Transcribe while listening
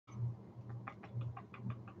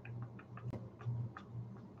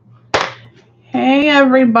Hey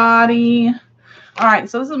everybody. All right,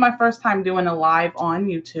 so this is my first time doing a live on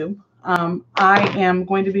YouTube. I am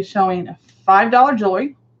going to be showing $5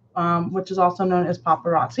 jewelry, which is also known as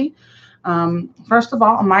paparazzi. First of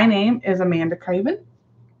all, my name is Amanda Craven,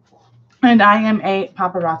 and I am a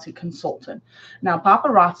paparazzi consultant. Now,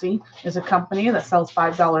 paparazzi is a company that sells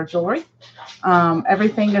 $5 jewelry.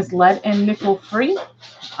 Everything is lead and nickel free.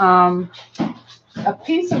 A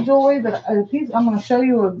piece of jewelry I'm going to show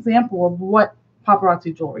you an example of what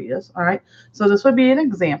paparazzi jewelry is. All right, so this would be an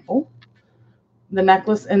example. The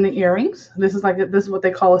necklace and the earrings. This is what they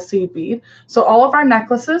call a seed bead. So all of our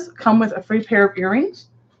necklaces come with a free pair of earrings,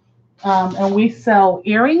 and we sell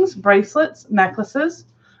earrings, bracelets, necklaces.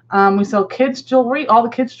 We sell kids jewelry. All the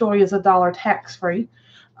kids jewelry is $1 tax free.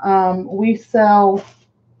 We sell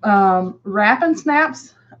wrap and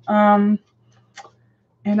snaps, and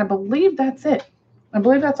I believe that's it. I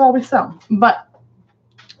believe that's all we sell. But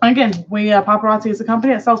again, Paparazzi is a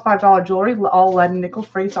company that sells $5 jewelry, all lead and nickel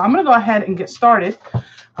free. So I'm going to go ahead and get started.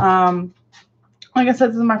 Like I said,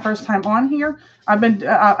 this is my first time on here. I've been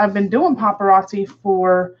doing paparazzi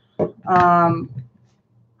for about,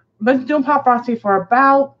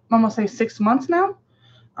 I'm gonna say 6 months now.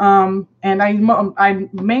 And I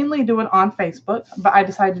mainly do it on Facebook, but I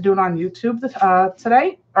decided to do it on YouTube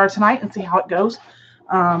tonight and see how it goes.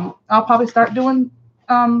 I'll probably start doing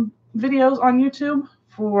videos on YouTube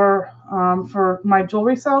for my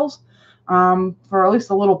jewelry sales for at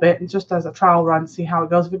least a little bit, and just as a trial run, see how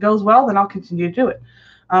it goes. If it goes well, then I'll continue to do it.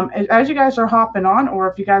 As you guys are hopping on,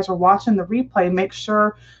 or if you guys are watching the replay, make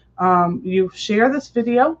sure you share this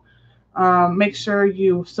video. Make sure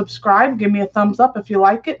you subscribe. Give me a thumbs up if you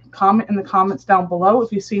like it. Comment in the comments down below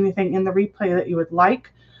if you see anything in the replay that you would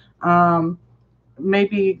like.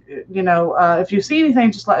 Maybe, if you see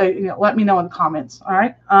anything, just let me know in the comments. All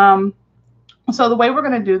right. So the way we're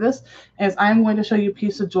going to do this is I'm going to show you a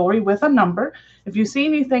piece of jewelry with a number. If you see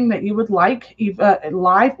anything that you would like, either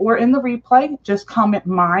live or in the replay, just comment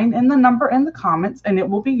mine and the number in the comments, and it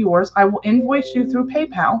will be yours. I will invoice you through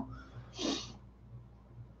PayPal.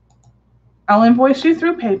 I'll invoice you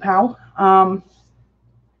through PayPal.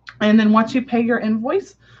 And then once you pay your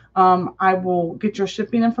invoice, I will get your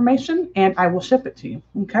shipping information and I will ship it to you.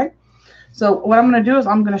 Okay. So what I'm going to do is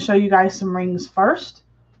I'm going to show you guys some rings first.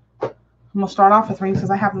 I'm going to start off with rings because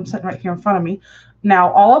I have them sitting right here in front of me.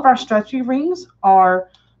 Now, all of our stretchy rings are,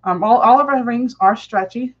 all of our rings are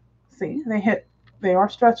stretchy. See, they are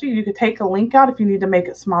stretchy. You could take a link out if you need to make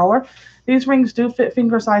it smaller. These rings do fit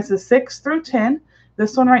finger sizes 6 through 10.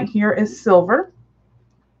 This one right here is silver.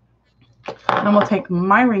 And we'll take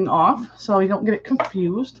my ring off so you don't get it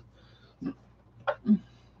confused.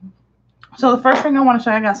 So the first ring I want to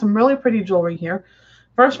show you, I got some really pretty jewelry here.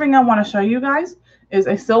 First ring I want to show you guys is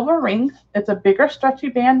a silver ring. It's a bigger stretchy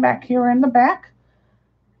band back here in the back.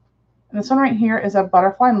 And this one right here is a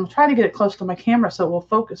butterfly. And I'm going to try to get it close to my camera so it will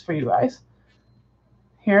focus for you guys.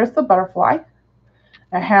 Here's the butterfly.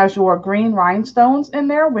 It has your green rhinestones in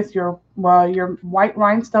there with your white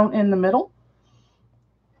rhinestone in the middle.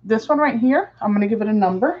 This one right here, I'm going to give it a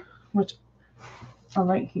number, which are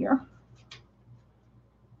right here.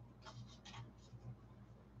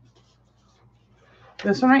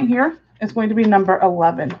 This one right here is going to be number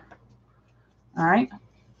 11. All right.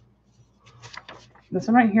 This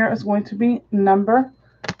one right here is going to be number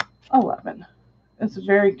 11. It's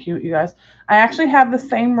very cute, you guys. I actually have the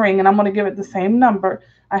same ring, and I'm going to give it the same number.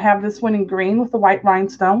 I have this one in green with the white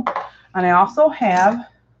rhinestone, and I also have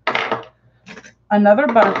another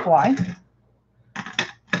butterfly,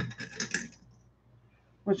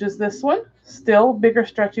 which is this one. Still bigger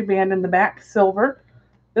stretchy band in the back, silver.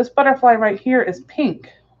 This butterfly right here is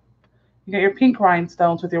pink. You got your pink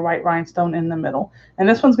rhinestones with your white rhinestone in the middle. And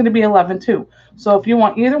this one's going to be 11 too. So if you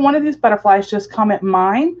want either one of these butterflies, just comment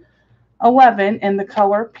mine 11 in the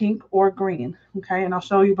color pink or green. Okay, and I'll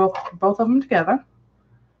show you both of them together.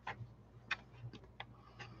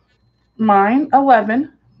 Mine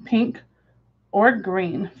 11 pink or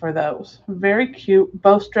green for those. Very cute,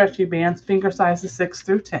 both stretchy bands, finger sizes 6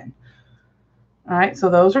 through 10. All right, so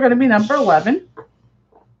those are going to be number 11.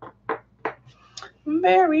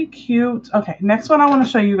 Very cute. Okay, next one I want to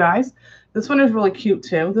show you guys. This one is really cute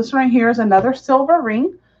too. This one right here is another silver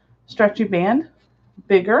ring, stretchy band,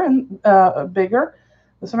 bigger and bigger.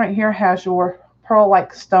 This one right here has your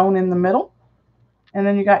pearl-like stone in the middle, and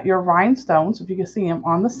then you got your rhinestones, if you can see them,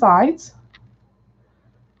 on the sides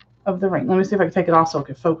of the ring. Let me see if I can take it off so it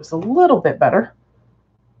can focus a little bit better.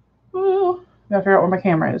 Ooh, gotta figure out where my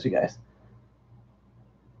camera is, you guys.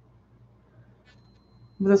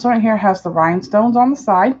 This one right here has the rhinestones on the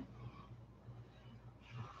side.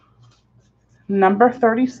 Number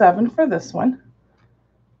 37 for this one.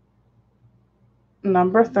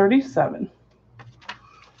 number 37.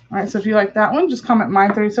 All right, so if you like that one, just comment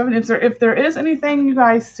mine 37. If there is anything you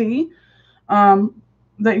guys see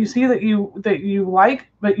that you like,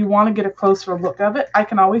 but you want to get a closer look of it, I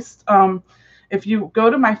can always if you go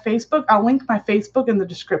to my Facebook, I'll link my Facebook in the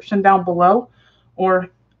description down below. Or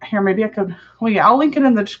here, maybe I could, well, yeah, I'll link it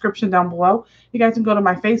in the description down below. You guys can go to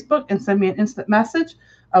my Facebook and send me an instant message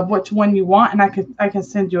of which one you want, and I can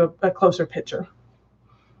send you a closer picture.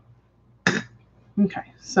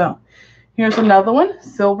 Okay, so here's another one,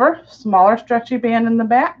 silver, smaller stretchy band in the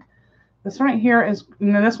back. This one right here is,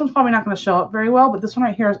 this one's probably not going to show up very well, but this one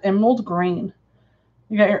right here is emerald green.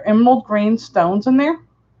 You got your emerald green stones in there.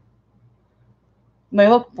 They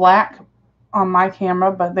look black on my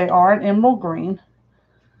camera, but they are an emerald green.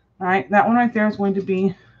 All right, that one right there is going to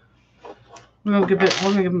be, we're going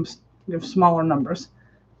to give smaller numbers.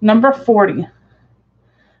 Number 40.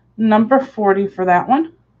 Number 40 for that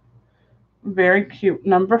one. Very cute.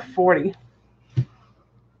 Number 40.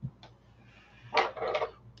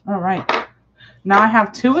 All right. Now I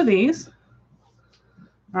have two of these.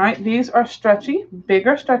 All right. These are stretchy,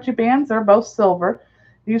 bigger stretchy bands. They're both silver.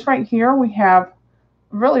 These right here we have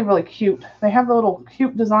really, really cute. They have the little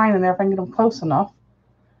cute design in there if I can get them close enough.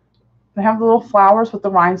 They have the little flowers with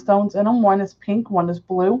the rhinestones in them. One is pink, one is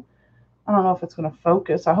blue. I don't know if it's going to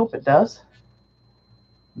focus. I hope it does.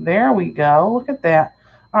 There we go. Look at that.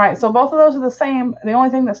 All right, so both of those are the same. The only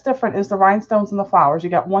thing that's different is the rhinestones and the flowers. You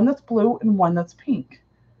got one that's blue and one that's pink.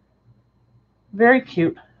 Very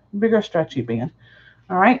cute. Bigger stretchy band.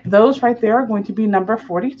 All right, those right there are going to be number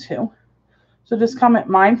 42. So just comment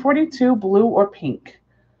mine 42, blue or pink.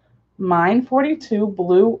 Mine 42,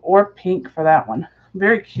 blue or pink for that one.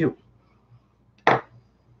 Very cute.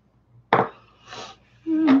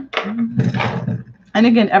 And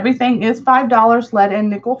again, everything is $5 lead and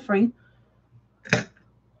nickel free.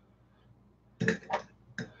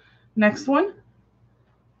 Next one,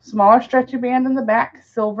 smaller stretchy band in the back,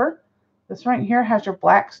 silver. This right here has your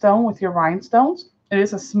black stone with your rhinestones. It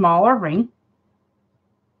is a smaller ring.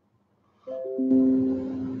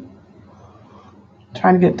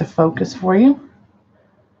 Trying to get it to focus for you.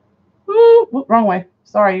 Ooh, wrong way.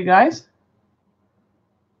 Sorry, you guys.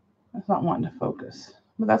 That's not wanting to focus.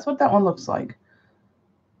 But that's what that one looks like.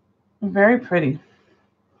 Very pretty.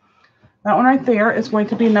 That one right there is going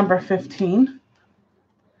to be number 15.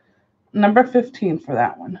 Number 15 for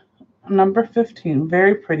that one. Number 15.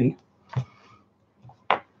 Very pretty.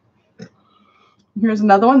 Here's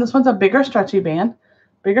another one. This one's a bigger stretchy band.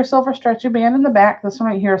 Bigger silver stretchy band in the back. This one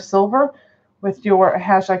right here is silver with it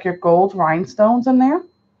has like your gold rhinestones in there.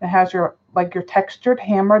 It has your textured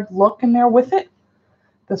hammered look in there with it.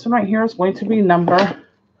 This one right here is going to be number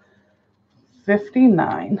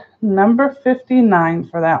 59. Number 59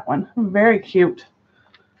 for that one. Very cute.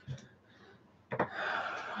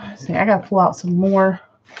 Let's see, I gotta pull out some more.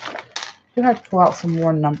 I have to pull out some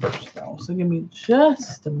more numbers though. So give me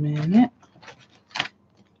just a minute.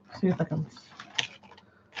 See if I can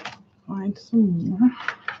find some more.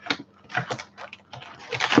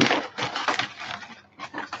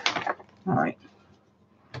 All right.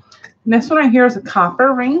 And this one right here is a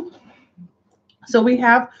copper ring. So we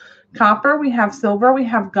have copper, we have silver, we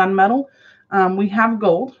have gunmetal, we have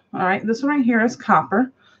gold. All right. This one right here is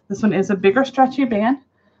copper. This one is a bigger stretchy band.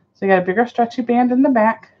 So you got a bigger stretchy band in the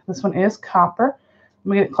back. This one is copper. Let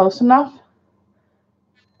me get it close enough.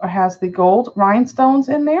 It has the gold rhinestones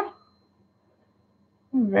in there.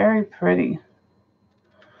 Very pretty.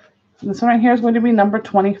 This one right here is going to be number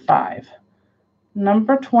 25.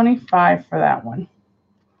 Number 25 for that one.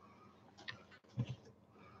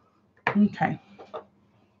 Okay.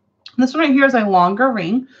 This one right here is a longer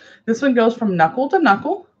ring. This one goes from knuckle to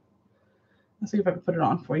knuckle. Let's see if I can put it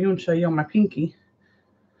on for you and show you on my pinky.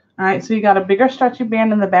 All right, so you got a bigger stretchy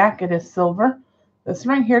band in the back. It is silver. This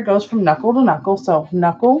one right here goes from knuckle to knuckle. So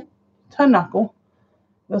knuckle to knuckle.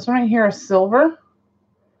 This one right here is silver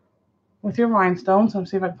with your rhinestones.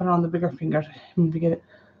 Let's see if I can put it on the bigger finger to get it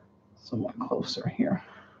somewhat closer here.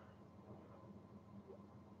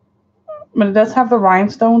 But it does have the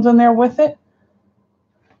rhinestones in there with it.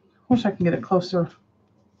 Wish I can get it closer.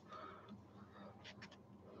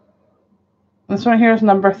 This one here is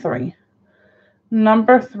number 3.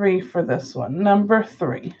 Number 3 for this one. Number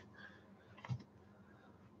 3.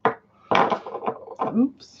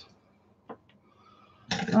 Oops.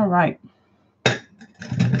 All right.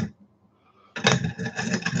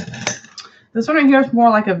 This one right here is more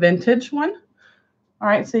like a vintage one. All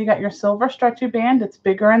right, so you got your silver stretchy band. It's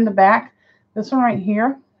bigger in the back. This one right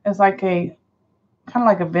here is like a kind of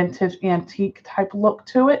like a vintage antique type look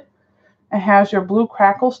to it. It has your blue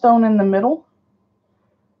crackle stone in the middle.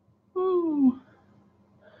 Ooh.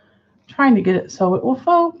 Trying to get it so it will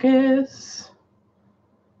focus.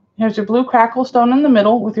 Here's your blue crackle stone in the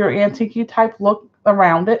middle with your antique type look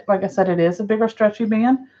around it. Like I said, it is a bigger stretchy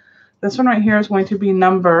band. This one right here is going to be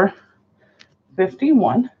number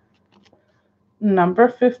 51. Number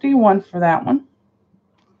 51 for that one.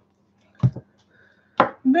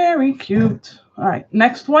 Very cute. All right,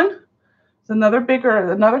 next one is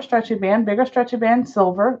another stretchy band, bigger stretchy band,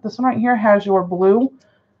 silver. This one right here has your blue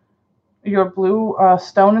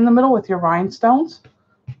stone in the middle with your rhinestones.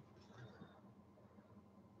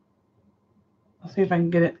 Let's see if I can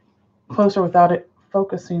get it closer without it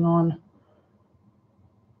focusing on.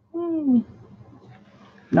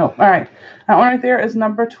 Nope. All right. That one right there is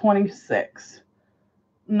number 26.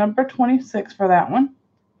 Number 26 for that one.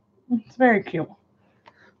 It's very cute.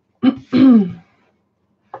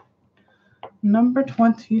 Number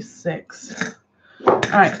 26. All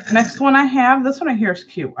right. Next one I have. This one right here is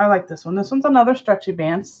cute. I like this one. This one's another stretchy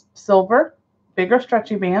band. Silver. Bigger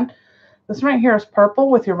stretchy band. This one right here is purple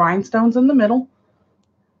with your rhinestones in the middle.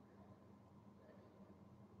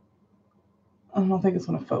 I don't think it's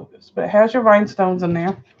going to focus, but it has your rhinestones in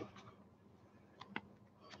there.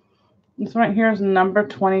 This one right here is number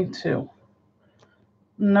 22.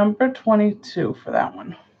 Number 22 for that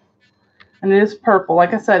one. And it is purple.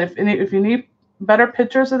 Like I said, if you need better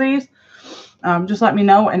pictures of these, just let me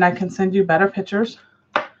know and I can send you better pictures.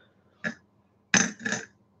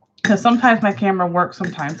 Because sometimes my camera works,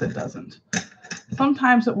 sometimes it doesn't.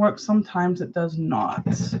 Sometimes it works, sometimes it does not.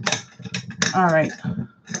 All right.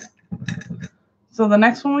 So the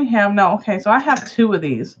next one we have, so I have two of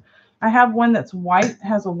these. I have one that's white,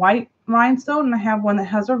 has a white rhinestone, and I have one that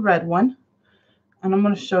has a red one. And I'm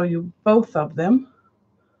going to show you both of them.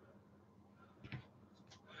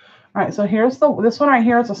 All right, so this one right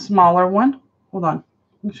here is a smaller one. Hold on,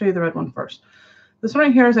 let me show you the red one first. This one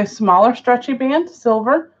right here is a smaller stretchy band,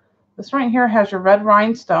 silver. This one right here has your red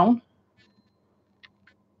rhinestone.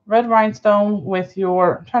 Red rhinestone with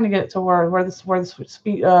your, I'm trying to get it to where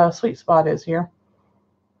the sweet spot is here.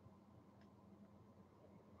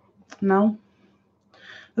 No.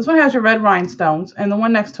 This one has your red rhinestones, and the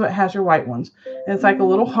one next to it has your white ones. And it's like a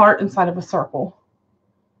little heart inside of a circle.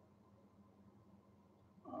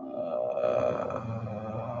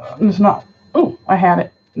 It's not. Oh, I had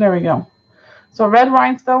it. There we go. So red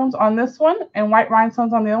rhinestones on this one and white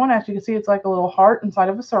rhinestones on the other one. As you can see, it's like a little heart inside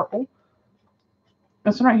of a circle.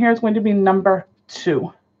 This one right here is going to be number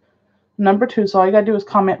 2. Number 2. So all you got to do is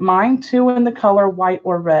comment mine 2 in the color white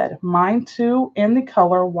or red. Mine 2 in the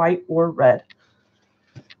color white or red.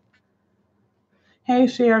 Hey,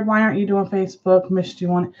 Sharon, why aren't you doing Facebook? Missed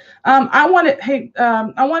you on it. I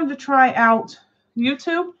wanted to try out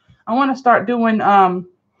YouTube. I want to start doing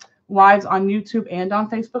lives on YouTube and on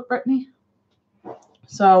Facebook, Brittany.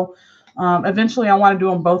 So eventually I want to do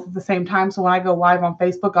them both at the same time. So when I go live on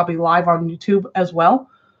Facebook, I'll be live on YouTube as well.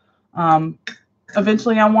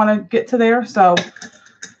 Eventually I want to get to there. So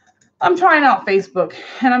I'm trying out Facebook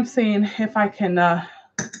and I'm seeing if I can,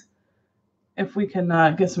 if we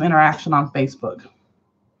can get some interaction on Facebook.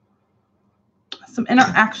 Some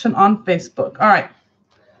interaction on Facebook. All right.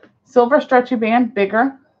 Silver stretchy band,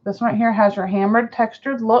 bigger. This one right here has your hammered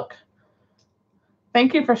textured look.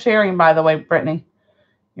 Thank you for sharing, by the way, Brittany.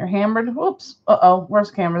 Your hammered, whoops. Uh-oh, where's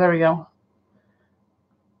the camera? There we go.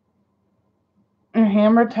 Your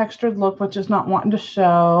hammered textured look, which is not wanting to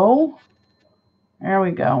show. There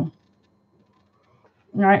we go.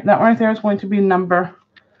 All right, that one right there is going to be number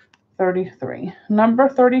 33. Number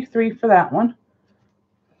 33 for that one.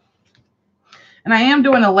 And I am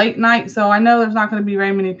doing a late night, so I know there's not going to be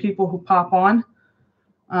very many people who pop on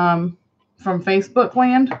from Facebook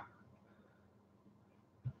land.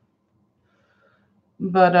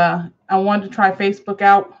 But I wanted to try Facebook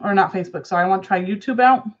out, or not Facebook, sorry. I want to try YouTube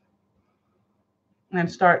out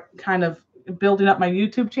and start kind of building up my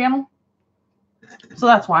YouTube channel. So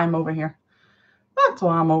that's why I'm over here. That's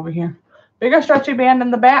why I'm over here. Bigger stretchy band in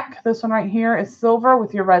the back. This one right here is silver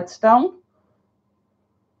with your red stone.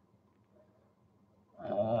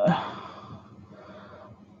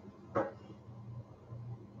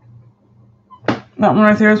 That one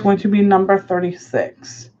right there is going to be number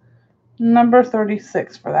 36. Number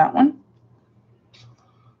 36 for that one.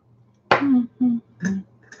 And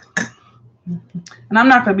I'm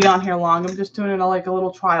not going to be on here long. I'm just doing it like a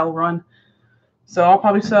little trial run. So I'll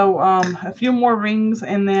probably sew a few more rings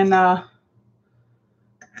and then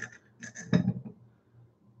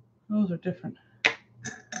those are different.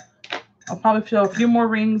 I'll probably show a few more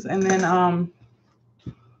rings and then I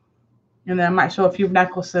might show a few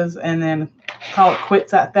necklaces and then call it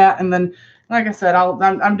quits at that. And then, like I said,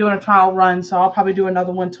 I'm doing a trial run, so I'll probably do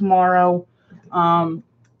another one tomorrow.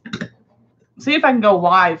 see if I can go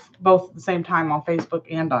live both at the same time on Facebook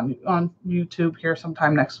and on YouTube here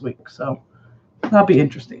sometime next week. So that'll be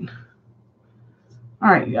interesting.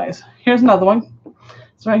 All right, you guys. Here's another one.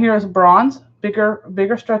 This right here is bronze,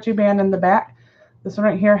 bigger stretchy band in the back. This one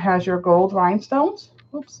right here has your gold rhinestones.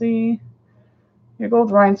 Oopsie. Your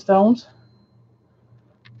gold rhinestones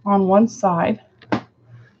on one side.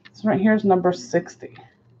 This right here is number 60.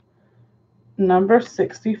 Number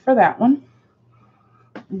 60 for that one.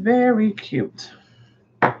 Very cute.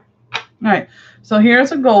 All right, so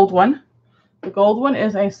here's a gold one. The gold one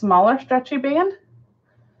is a smaller stretchy band.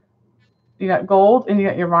 You got gold and you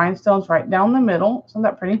got your rhinestones right down the middle. Isn't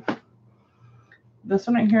that pretty? This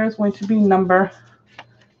one right here is going to be number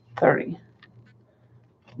 30.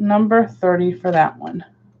 Number 30 for that one.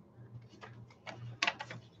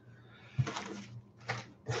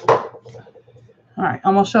 All right,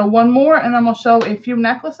 I'm going to show one more, and I'm going to show a few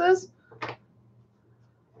necklaces.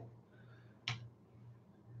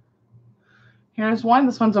 Here's one.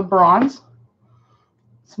 This one's a bronze.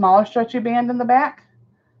 Smaller stretchy band in the back.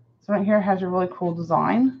 This one right here has a really cool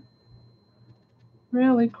design.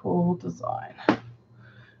 Really cool design.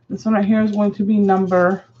 This one right here is going to be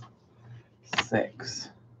number 6.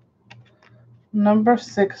 Number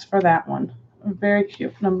 6 for that one. Very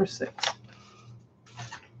cute. Number 6.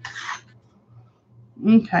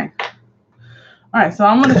 Okay. All right, so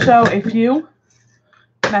I'm going to show a few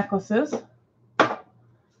necklaces.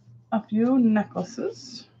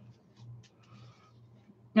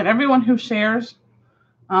 And everyone who shares,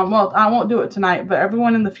 well, I won't do it tonight, but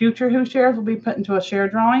everyone in the future who shares will be put into a share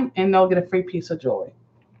drawing, and they'll get a free piece of jewelry.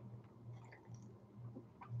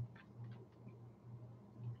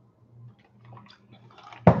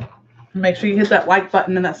 Make sure you hit that like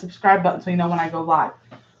button and that subscribe button so you know when I go live.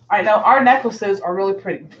 All right, now our necklaces are really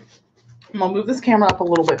pretty. I'm going to move this camera up a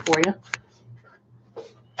little bit for you.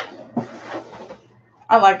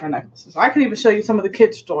 I like our necklaces. I can even show you some of the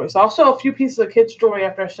kids' jewelry. So I'll show a few pieces of kids' jewelry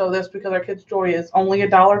after I show this because our kids' jewelry is only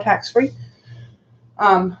 $1 tax-free.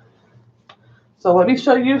 So let me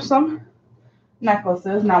show you some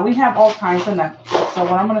necklaces. Now, we have all kinds of necklaces. So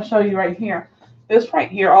what I'm going to show you right here, this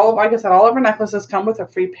right here, like I said, all of our necklaces come with a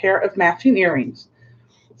free pair of matching earrings.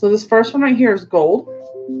 So this first one right here is gold.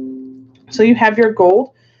 So you have your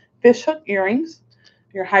gold fishhook earrings,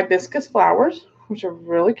 your hibiscus flowers, which are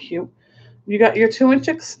really cute. You got your 2-inch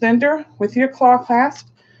extender with your claw clasp,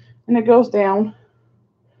 and it goes down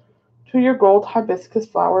to your gold hibiscus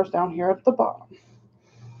flowers down here at the bottom.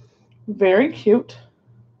 Very cute.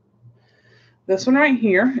 This one right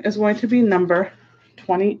here is going to be number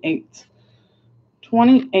 28.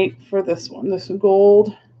 28 for this one. This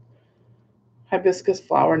gold hibiscus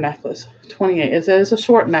flower necklace. 28. It is a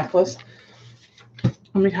short necklace.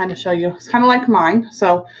 Let me kind of show you. It's kind of like mine.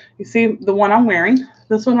 So you see the one I'm wearing.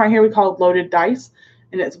 This one right here we call loaded dice,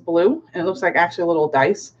 and it's blue, and it looks like actually a little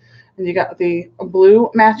dice. And you got the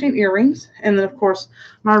blue matching earrings, and then of course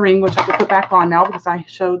my ring, which I can put back on now because I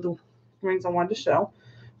showed the rings I wanted to show.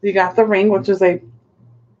 You got the ring, which is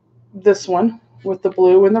this one with the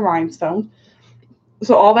blue and the rhinestone.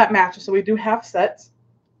 So all that matches. So we do have sets,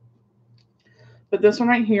 but this one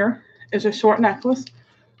right here is a short necklace,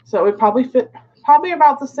 so it would probably fit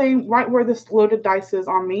about the same, right where this loaded dice is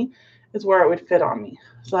on me is where it would fit on me.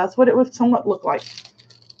 So that's what it would somewhat look like.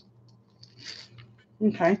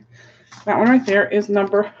 Okay. That one right there is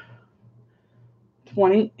number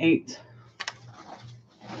 28.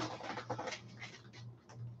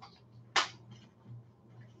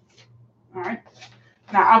 All right.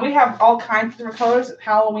 Now we have all kinds of different colors.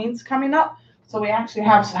 Halloween's coming up. So we actually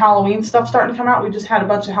have some Halloween stuff starting to come out. We just had a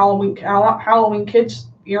bunch of Halloween kids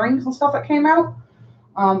earrings and stuff that came out.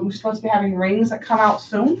 We're supposed to be having rings that come out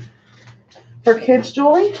soon for kids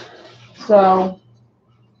jewelry. So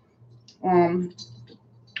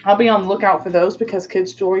I'll be on the lookout for those because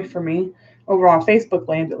kids jewelry for me over on Facebook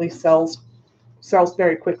land at least sells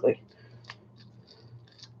very quickly.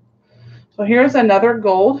 So here's another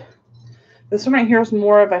gold. This one right here is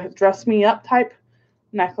more of a dress me up type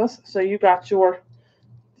necklace. So you got your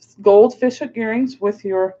gold fishhook earrings with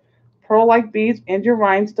your pearl-like beads and your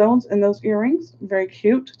rhinestones in those earrings. Very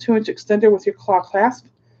cute. 2-inch extender with your claw clasp.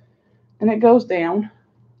 And it goes down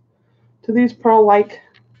to these pearl-like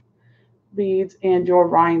beads and your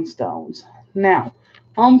rhinestones. Now,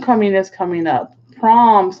 homecoming is coming up.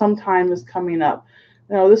 Prom sometime is coming up.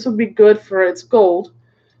 Now, this would be good for, it's gold.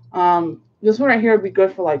 This one right here would be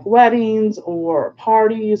good for like weddings or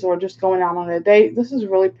parties or just going out on a date. This is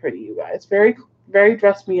really pretty, you guys. Very, very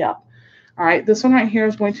dress me up. All right, this one right here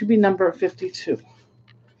is going to be number 52.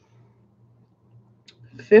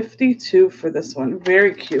 52 for this one.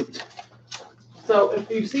 Very cute. So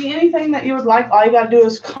if you see anything that you would like, all you got to do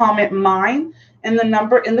is comment mine and the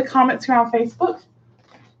number in the comments here on Facebook.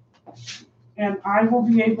 And I will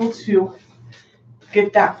be able to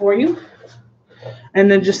get that for you.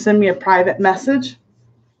 And then just send me a private message.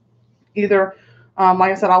 Either,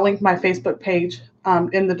 like I said, I'll link my Facebook page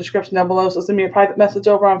in the description down below. So send me a private message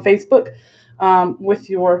over on Facebook with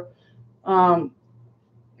your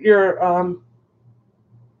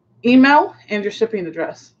email and your shipping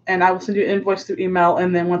address. And I will send you an invoice through email.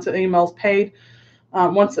 And then once the email is paid,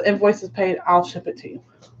 once the invoice is paid, I'll ship it to you.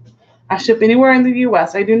 I ship anywhere in the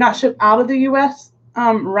U.S. I do not ship out of the U.S.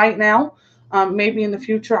 Right now. Maybe in the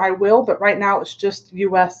future I will, but right now it's just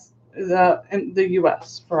U.S. in the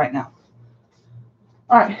U.S. for right now.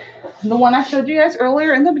 All right, the one I showed you guys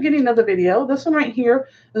earlier in the beginning of the video, this one right here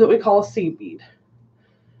is what we call a seed bead.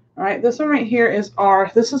 All right, this one right here is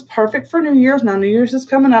this is perfect for New Year's. Now New Year's is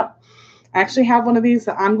coming up. I actually have one of these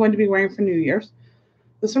that I'm going to be wearing for New Year's.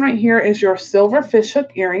 This one right here is your silver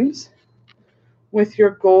fishhook earrings with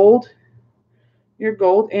your gold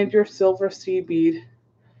and your silver seed bead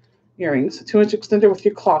earrings, 2-inch extender with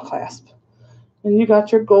your claw clasp. And you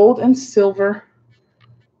got your gold and silver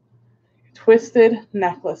twisted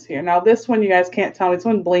necklace here. Now this one, you guys can't tell me, this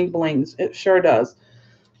one bling blings. It sure does.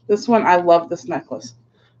 This one, I love this necklace.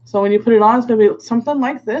 So when you put it on, it's going to be something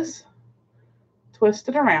like this.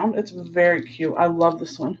 Twisted around. It's very cute. I love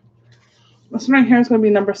this one. This one right here is going to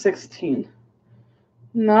be number 16.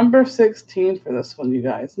 Number 16 for this one, you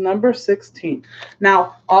guys. Number 16.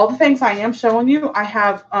 Now, all the things I am showing you, I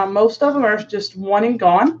have most of them are just one and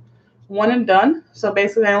gone, one and done. So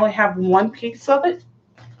basically, I only have one piece of it.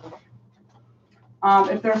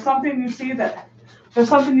 If there's something you see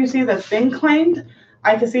that's been claimed,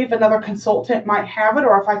 I can see if another consultant might have it,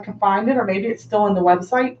 or if I can find it, or maybe it's still on the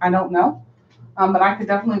website. I don't know, but I could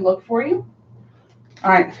definitely look for you.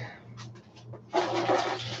 All right.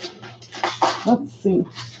 Let's see.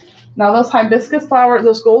 Now those hibiscus flowers,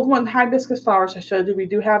 those gold one hibiscus flowers I showed you, we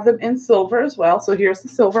do have them in silver as well. So here's the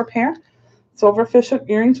silver pair. Silver fishhook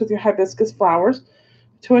earrings with your hibiscus flowers.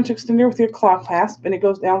 2-inch extender with your claw clasp. And it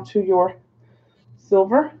goes down to your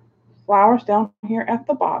silver flowers down here at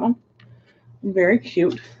the bottom. Very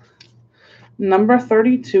cute. Number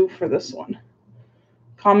 32 for this one.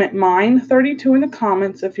 Comment mine 32 in the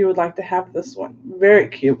comments if you would like to have this one. Very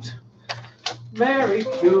cute. Very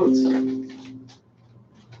cute.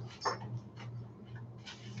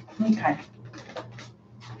 Okay.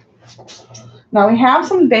 Now we have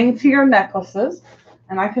some daintier necklaces,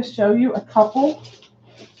 and I can show you a couple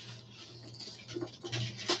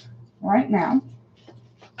right now.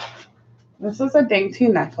 This is a dainty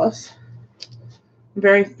necklace.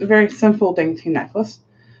 Very, very simple dainty necklace.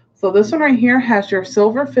 So this one right here has your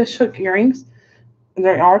silver fishhook earrings.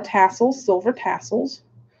 There are tassels, silver tassels.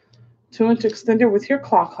 2-inch extender with your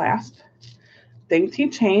claw clasp. Dainty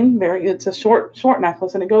chain. It's a short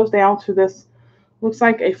necklace, and it goes down to this. Looks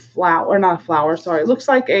like a flower, or not a flower. Sorry, it looks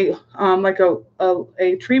like a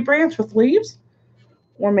tree branch with leaves,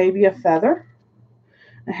 or maybe a feather.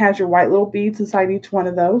 It has your white little beads inside each one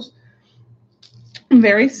of those.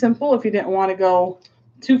 Very simple if you didn't want to go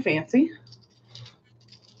too fancy.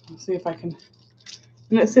 Let's see if I can.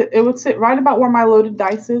 And it would sit right about where my loaded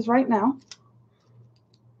dice is right now.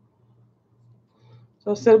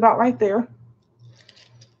 So sit about right there.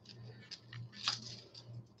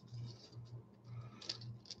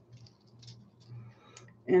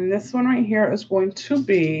 And this one right here is going to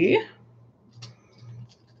be,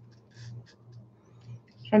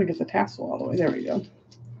 trying to get the tassel all the way. There we go.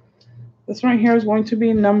 This one right here is going to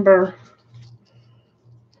be number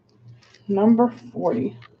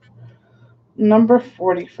 40. Number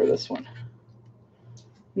 40 for this one.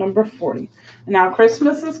 Number 40. Now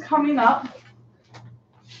Christmas is coming up,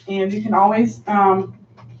 and you can always you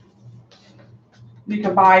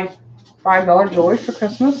can buy $5 jewelry for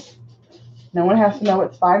Christmas. No one has to know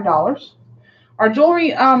it's $5. Our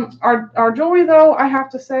jewelry, our jewelry though, I have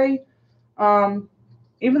to say,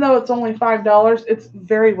 even though it's only $5, it's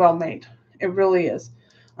very well made. It really is.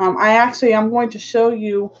 I'm going to show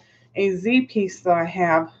you a Z piece that I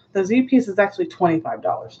have. The Z piece is actually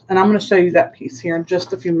 $25, and I'm going to show you that piece here in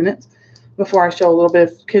just a few minutes before I show a little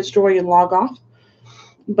bit of kids' jewelry and log off.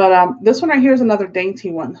 But this one right here is another dainty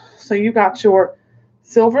one. So you got your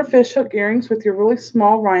silver fishhook earrings with your really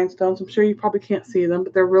small rhinestones. I'm sure you probably can't see them,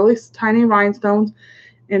 but they're really tiny rhinestones,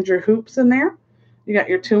 and your hoops in there. You got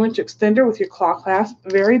your 2-inch extender with your claw clasp.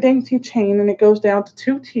 Very dainty chain, and it goes down to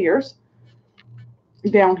 2 tiers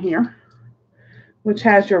down here, which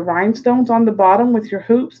has your rhinestones on the bottom with your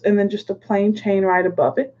hoops, and then just a plain chain right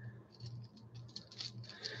above it.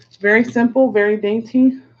 Very simple, very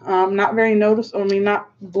dainty. Not very noticeable. I mean, not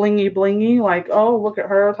blingy blingy, like, oh, look at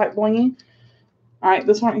her type blingy. All right,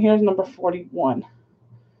 this one here is number 41.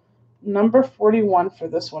 Number 41 for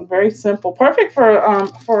this one. Very simple. Perfect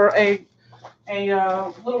for a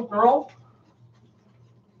little girl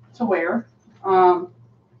to wear.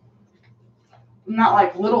 Not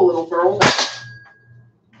like little girl, but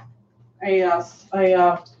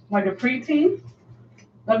like a preteen.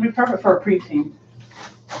 That'd be perfect for a preteen.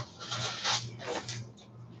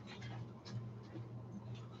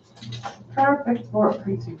 Perfect for a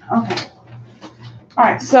preteen. Okay. All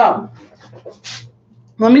right, so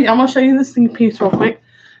I'm gonna show you the C piece real quick.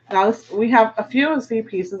 Now we have a few of the C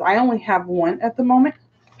pieces. I only have one at the moment,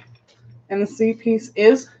 and the C piece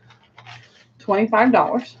is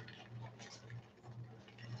 $25.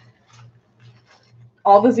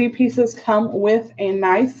 All the Z pieces come with a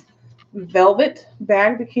nice velvet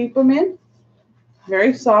bag to keep them in.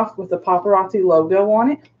 Very soft with the Paparazzi logo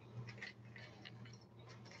on it.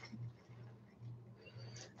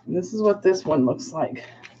 And this is what this one looks like.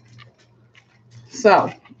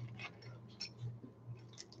 So,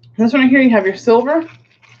 this one right here, you have your silver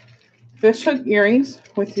fishhook earrings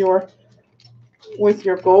with your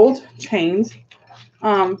gold chains.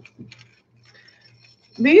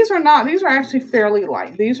 These are actually fairly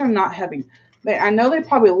light. These are not heavy. I know they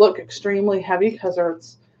probably look extremely heavy because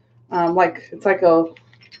it's like a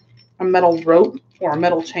metal rope or a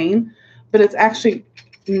metal chain, but it's actually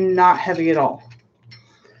not heavy at all.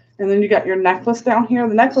 And then you got your necklace down here.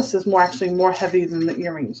 The necklace is actually more heavy than the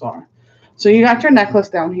earrings are. So you got your necklace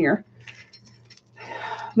down here.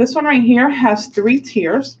 This one right here has 3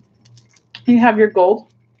 tiers. You have your gold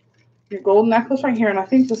necklace right here, and I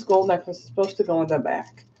think this gold necklace is supposed to go in the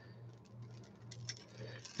back.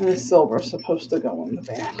 And the silver is supposed to go in the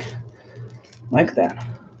back. Like that.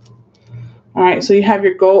 All right, so you have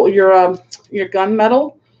your gold, your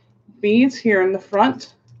gunmetal beads here in the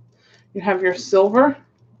front. You have your silver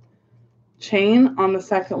chain on the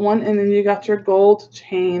second one, and then you got your gold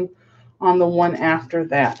chain on the one after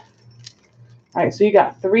that. All right, so you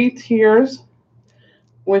got 3 tiers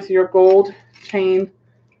with your gold chain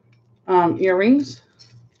earrings.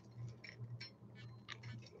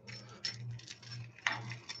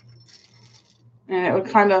 And it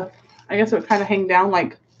would kind of, I guess it would kind of hang down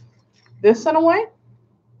like this in a way.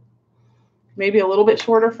 Maybe a little bit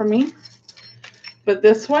shorter for me. But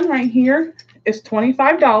this one right here is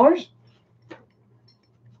 $25.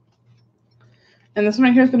 And this one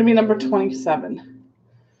right here is going to be number 27.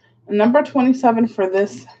 And number 27 for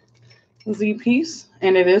this Z piece,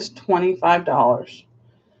 and it is $25.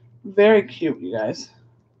 Very cute, you guys.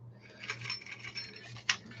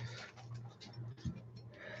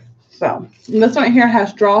 So this one right here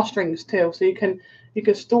has drawstrings too, so you can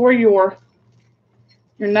store your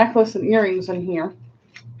necklace and earrings in here.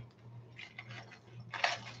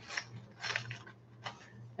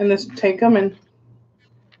 And just take them and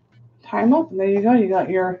tie them up, and there you go. You got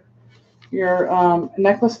your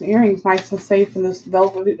necklace and earrings nice and safe in this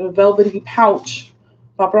velvety pouch,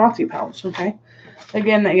 Paparazzi pouch. Okay.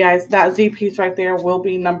 Again, guys, that Z piece right there will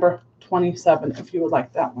be number 27 if you would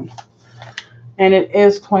like that one. And it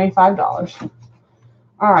is $25.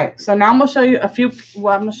 All right, so now I'm gonna show you a few.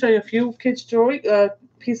 Well, I'm gonna show you a few kids' jewelry,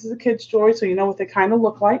 pieces of kids' jewelry, so you know what they kind of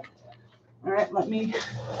look like. All right, let me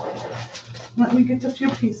get a few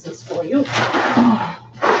pieces for you.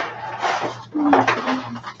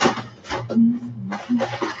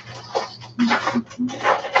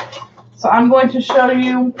 So I'm going to show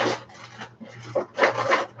you.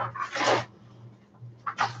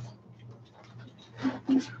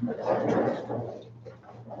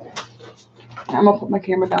 I'm going to put my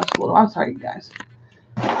camera down a little. I'm sorry, you guys.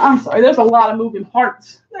 I'm sorry. There's a lot of moving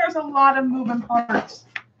parts.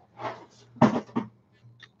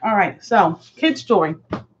 All right. So, kids' jewelry.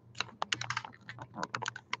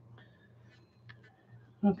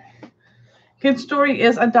 Okay. Kids' jewelry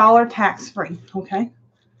is $1 tax-free. Okay.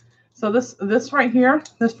 So this right here,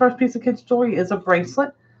 this first piece of kids' jewelry is a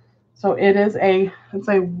bracelet. So it's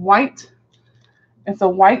a white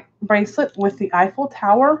bracelet with the Eiffel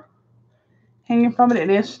Tower hanging from it. It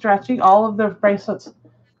is stretchy. All of the bracelets,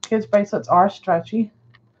 kids' bracelets, are stretchy.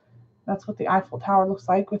 That's what the Eiffel Tower looks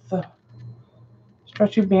like with the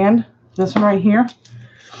stretchy band. This one right here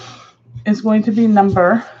is going to be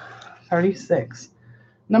number 36.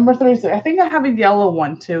 Number 36. I think I have a yellow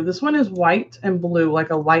one too. This one is white and blue,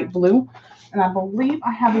 like a light blue. And I believe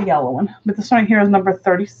I have a yellow one. But this one right here is number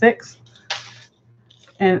 36.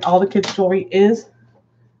 And all the kids' jewelry is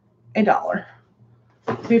 $1.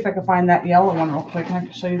 See if I can find that yellow one real quick, and I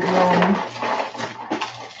can show you the yellow one.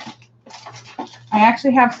 I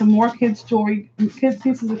actually have some more pieces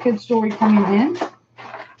of kids jewelry coming in.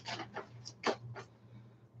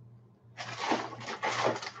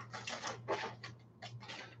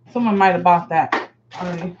 Someone might have bought that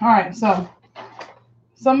already. All right, so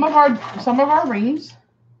some of our rings.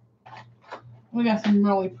 We got some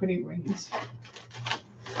really pretty rings.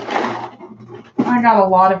 I got a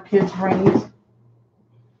lot of kids' rings.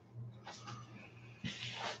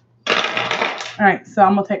 All right, so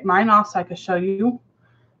I'm gonna take mine off so I can show you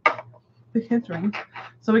the kids' rings.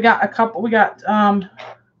 So we got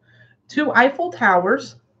two Eiffel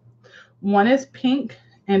Towers. One is pink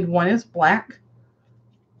and one is black.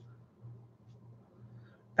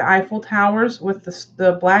 The Eiffel Towers with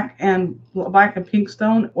the black and pink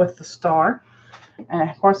stone with the star, and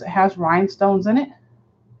of course it has rhinestones in it.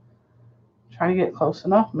 Try to get close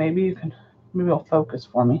enough. Maybe it'll focus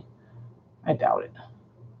for me. I doubt it.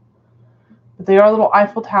 But they are little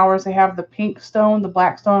Eiffel Towers. They have the pink stone, the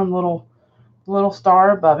black stone, and little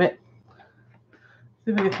star above it.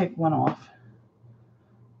 See if I can take one off.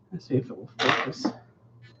 Let's see if it will focus.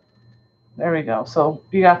 There we go. So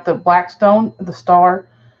you got the black stone, the star,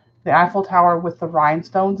 the Eiffel Tower with the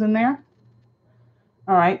rhinestones in there.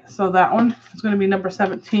 All right, so that one is going to be number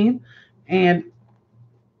 17. And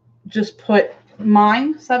just put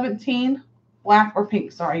mine 17, black or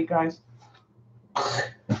pink. Sorry, you guys.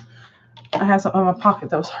 I had something in my pocket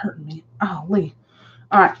that was hurting me. Oh, Lee.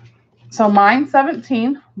 All right, so mine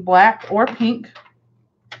 17, black or pink.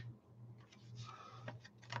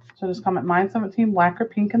 So just comment mine 17, black or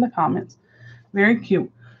pink in the comments. Very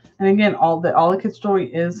cute. And again, all the kids'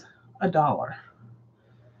 jewelry is $1.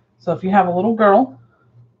 So if you have a little girl,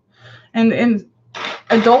 and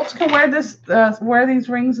adults can wear these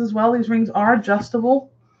rings as well. These rings are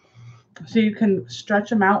adjustable, so you can stretch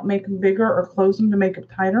them out, make them bigger, or close them to make it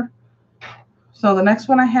tighter. So the next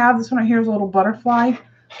one I have, this one right here is a little butterfly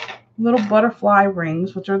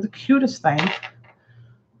rings, which are the cutest thing.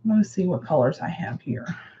 Let me see what colors I have here.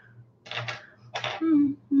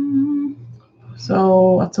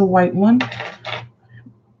 So that's a white one,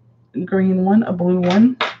 a green one, a blue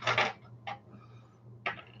one.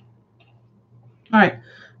 All right,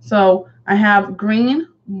 so I have green,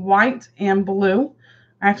 white, and blue.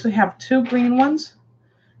 I actually have 2 green ones,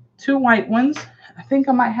 2 white ones. I think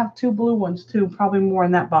I might have 2 blue ones too, probably more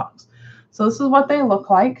in that box. So this is what they look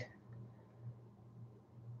like.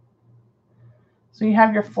 So you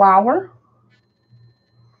have your flower.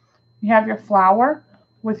 You have your flower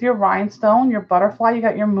with your rhinestone, your butterfly. You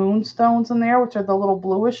got your moonstones in there, which are the little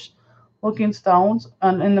bluish looking stones.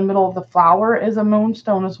 And in the middle of the flower is a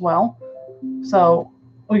moonstone as well. So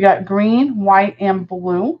we got green, white, and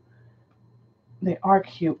blue. They are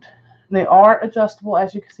cute. They are adjustable,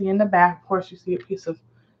 as you can see in the back. Of course, you see a piece of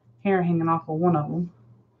hair hanging off of one of them.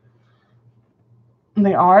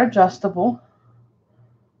 They are adjustable.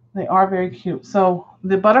 They are very cute. So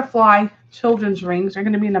the butterfly children's rings are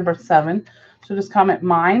going to be number 7. So just comment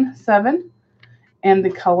mine 7 and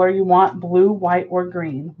the color you want, blue, white, or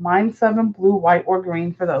green. Mine 7, blue, white, or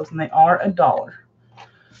green for those, and they are $1.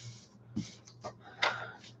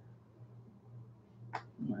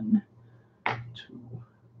 1, 2.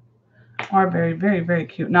 Are very, very, very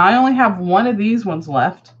cute. Now I only have one of these ones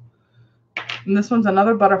left. And this one's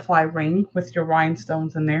another butterfly ring with your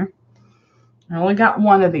rhinestones in there. I only got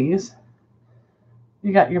one of these.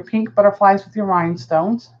 You got your pink butterflies with your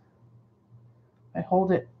rhinestones. I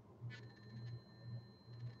hold it.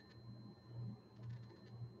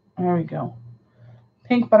 There we go.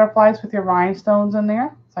 Pink butterflies with your rhinestones in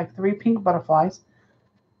there. It's like 3 pink butterflies.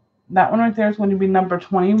 That one right there is going to be number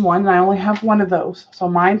 21. And I only have one of those. So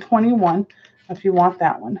mine 21 if you want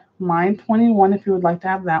that one. Mine 21 if you would like to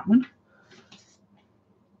have that one.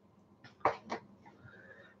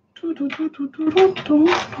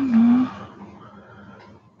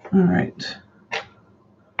 All right.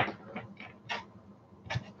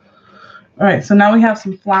 All right, so now we have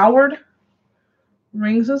some flowered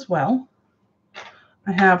rings as well.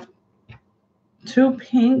 I have 2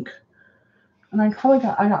 pink, and I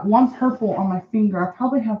got 1 purple on my finger. I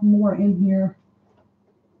probably have more in here.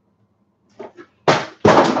 I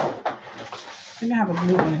think I have a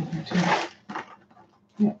blue one in here too.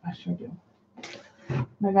 Yep, I sure do.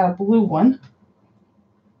 And I got a blue one.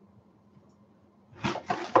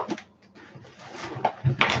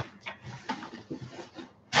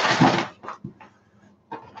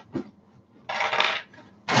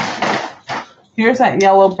 Here's that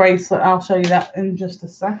yellow bracelet. I'll show you that in just a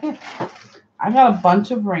second. I got a bunch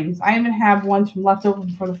of rings. I even have ones from leftover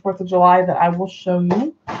for the 4th of July that I will show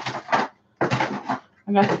you. I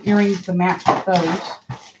got the earrings to match with those.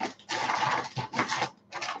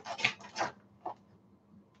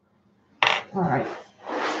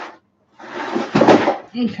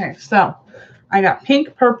 Okay, so I got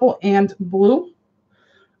pink, purple, and blue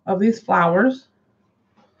of these flowers.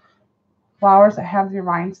 Flowers that have your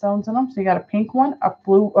rhinestones in them. So you got a pink one, a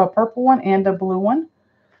purple one, and a blue one.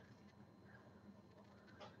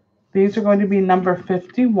 These are going to be number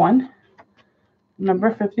 51.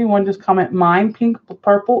 Number 51, just comment mine, pink,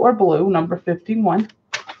 purple, or blue, number 51.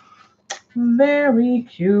 Very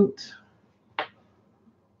cute.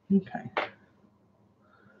 Okay.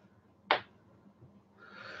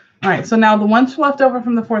 All right, so now the ones left over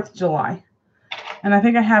from the 4th of July. And I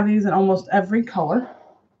think I have these in almost every color.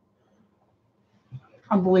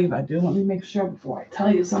 I believe I do. Let me make sure before I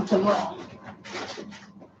tell you something wrong.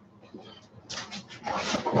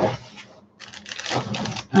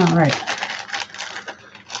 All right.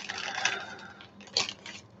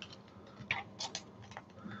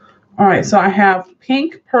 All right, so I have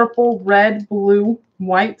pink, purple, red, blue,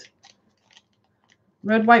 white.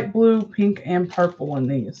 Red, white, blue, pink, and purple in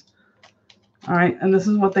these. All right, and this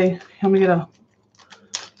is what they, let me get a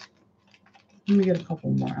couple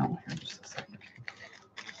more out here, just a second.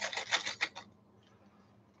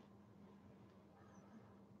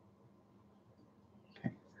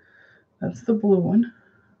 Okay, that's the blue one.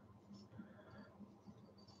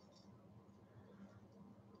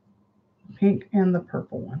 Pink and the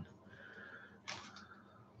purple one.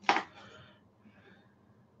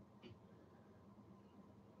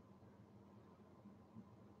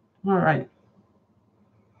 All right.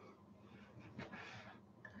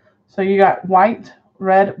 So you got white,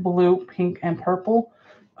 red, blue, pink, and purple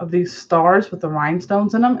of these stars with the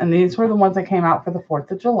rhinestones in them. And these were the ones that came out for the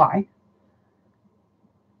 4th of July.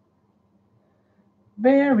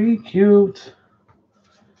 Very cute.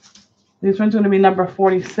 These ones are going to be number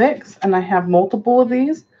 46. And I have multiple of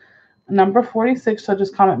these. Number 46, so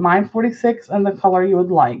just comment mine 46 and the color you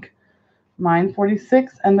would like. Mine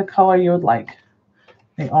 46 and the color you would like.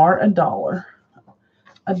 They are $1.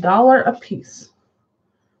 $1 a piece.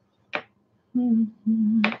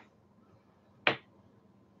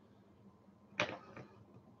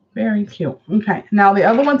 Very cute. Okay, now the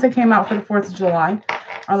other ones that came out for the 4th of July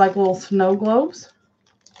are like little snow globes.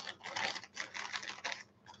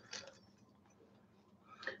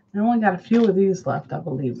 I only got a few of these left, I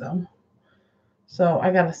believe, though. So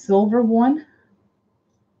I got a silver one,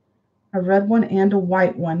 a red one, and a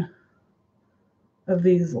white one of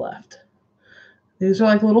these left. These are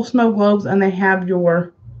like little snow globes, and they have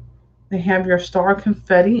your star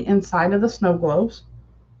confetti inside of the snow globes.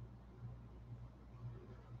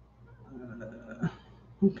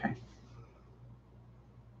 Okay.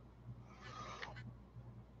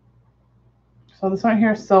 So this one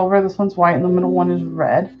here is silver, this one's white, and the middle one is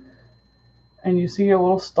red. And you see your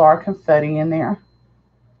little star confetti in there.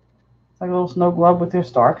 It's like a little snow globe with your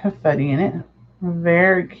star confetti in it.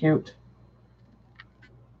 Very cute.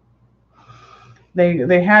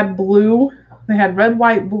 They had blue, they had red,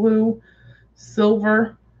 white, blue,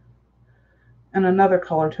 silver, and another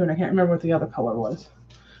color too, and I can't remember what the other color was.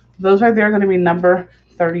 Those right there are going to be number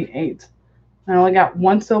 38. I only got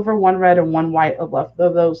one silver, one red, and one white of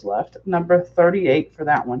those left. Number 38 for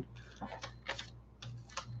that one.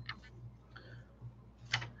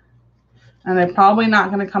 And they're probably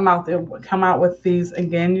not going to come out with these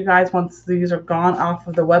again, you guys. Once these are gone off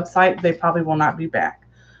of the website, they probably will not be back.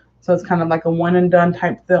 So it's kind of like a one and done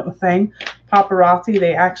type thing. Paparazzi,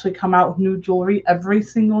 they actually come out with new jewelry every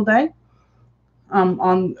single day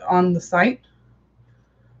on the site.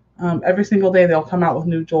 Every single day they'll come out with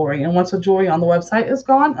new jewelry. And once the jewelry on the website is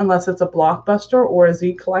gone, unless it's a blockbuster or a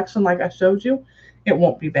Z collection like I showed you, it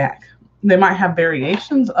won't be back. They might have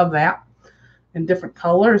variations of that in different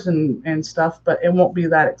colors and stuff, but it won't be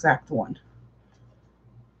that exact one.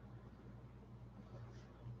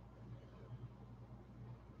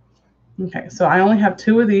 Okay, so I only have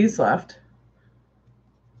 2 of these left.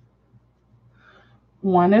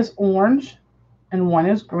 One is orange and one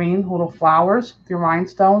is green, little flowers with your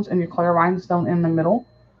rhinestones and your clear rhinestone in the middle.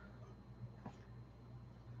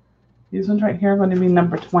 These ones right here are going to be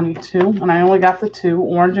number 22, and I only got the 2,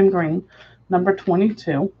 orange and green. Number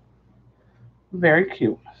 22. Very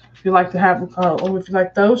cute. If you like to have, or if you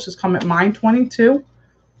like those, just comment mine 22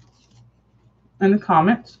 in the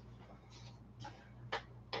comments.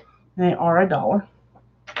 And they are $1.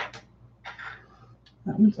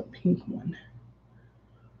 That one's a pink one.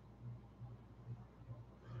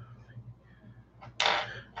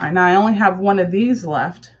 All right, now I only have one of these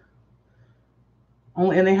left.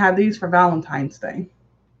 And they had these for Valentine's Day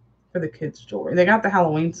for the kids' jewelry. They got the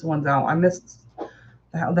Halloween ones out. I missed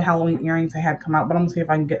the Halloween earrings they had come out, but I'm gonna see if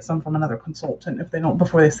I can get some from another consultant if they don't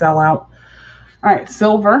before they sell out. All right,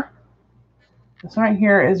 silver. This one right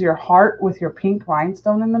here is your heart with your pink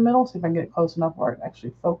rhinestone in the middle. See if I can get it close enough where it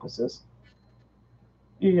actually focuses.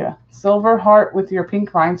 Yeah, silver heart with your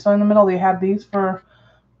pink rhinestone in the middle. They had these for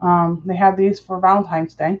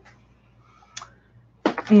Valentine's Day.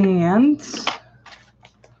 And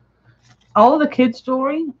all of the kids'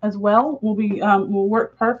 jewelry as well will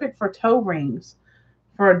work perfect for toe rings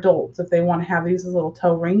for adults if they want to have these as little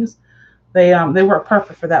toe rings. They work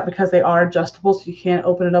perfect for that because they are adjustable, so you can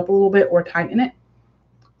open it up a little bit or tighten it.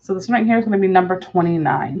 So this one right here is going to be number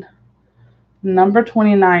 29. Number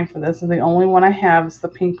 29 for this is the only one I have. It's the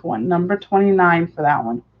pink one. Number 29 for that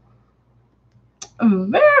one.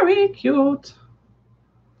 Very cute.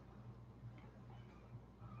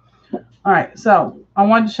 All right, so I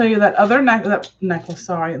wanted to show you that other necklace.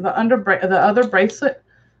 Sorry, the other bracelet,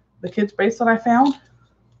 the kids' bracelet I found.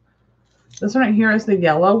 This one right here is the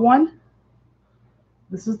yellow one.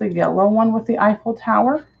 This is the yellow one with the Eiffel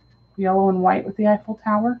Tower, yellow and white with the Eiffel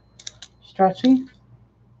Tower, stretchy.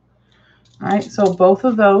 All right, so both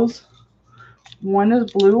of those, one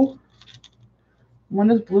is blue,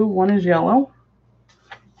 one is yellow.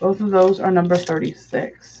 Both of those are number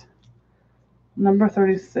 36. Number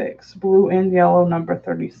 36, blue and yellow, number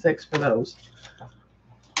 36 for those.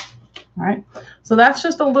 All right, so that's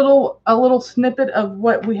just a little snippet of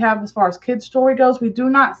what we have as far as kids' jewelry goes. We do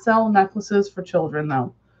not sell necklaces for children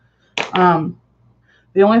though.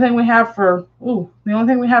 The only thing we have for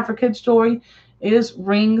kids' jewelry is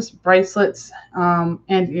rings, bracelets, and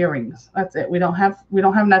earrings. That's it. We don't have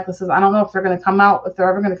necklaces. I don't know if they're ever going to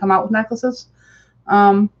come out with necklaces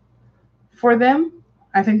for them.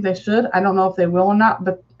 I think they should. I don't know if they will or not,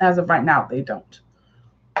 but as of right now, they don't.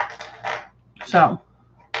 So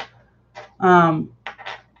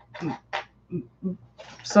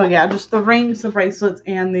yeah, just the rings, the bracelets,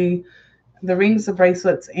 and the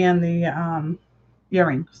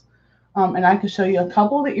earrings. And I can show you a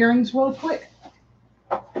couple of the earrings real quick.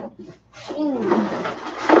 I'll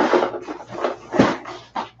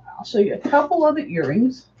show you a couple of the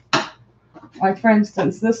earrings. Like for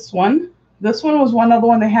instance, this one. This one was another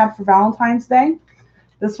one they had for Valentine's Day.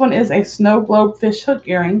 This one is a snow globe fish hook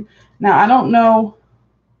earring. Now I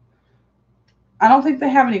don't think they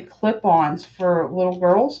have any clip-ons for little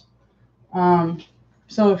girls.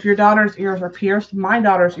 So if your daughter's ears are pierced, my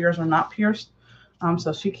daughter's ears are not pierced,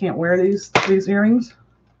 so she can't wear these earrings.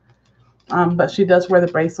 But she does wear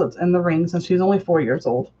the bracelets and the rings, and she's only 4 years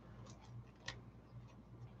old.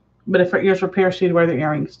 But if her ears were pierced, she'd wear the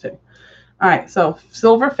earrings too. All right, so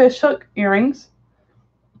silver fish hook earrings.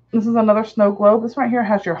 This is another snow globe. This right here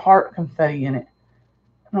has your heart confetti in it.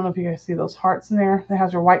 I don't know if you guys see those hearts in there. It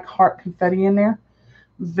has your white heart confetti in there.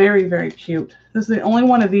 Very, very cute. This is the only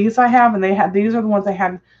one of these I have, and these are the ones they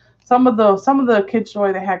had. Some of the kids'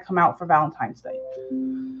 jewelry they had come out for Valentine's Day.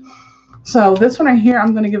 So this one right here,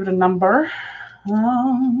 I'm going to give it a number. If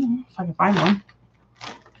I can find one.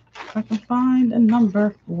 If I can find a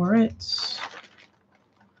number for it.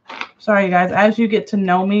 Sorry, guys. As you get to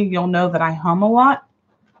know me, you'll know that I hum a lot.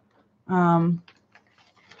 I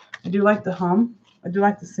do like to hum. I do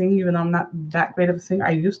like to sing, even though I'm not that great of a singer.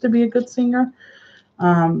 I used to be a good singer,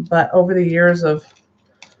 but over the years of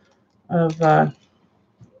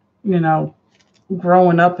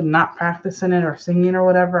growing up and not practicing it or singing or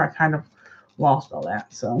whatever, I kind of lost all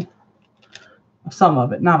that. So some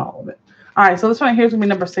of it, not all of it. All right, so this one right here is gonna be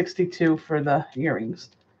number 62 for the earrings.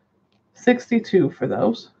 62 for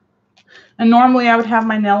those. And normally I would have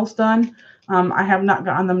my nails done. I have not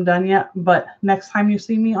gotten them done yet, but next time you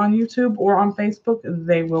see me on YouTube or on Facebook,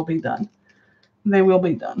 they will be done. They will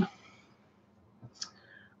be done.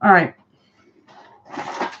 All right.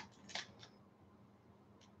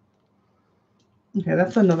 Okay,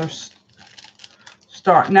 that's another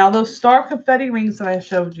star. Now, those star confetti rings that I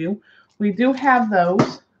showed you, we do have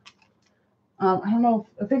those. I don't know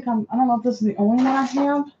if this is the only one I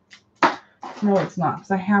have. No, it's not,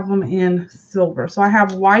 because I have them in silver. So I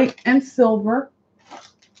have white and silver.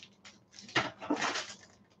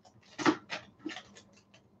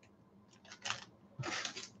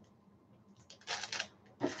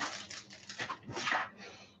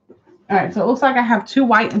 All right, so it looks like I have 2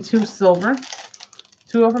 white and 2 silver.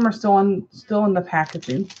 2 of them are still in the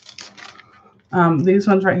packaging. These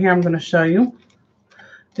ones right here I'm going to show you.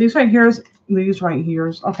 These right here.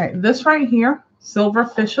 Okay, this right here, silver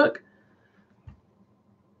fishhook,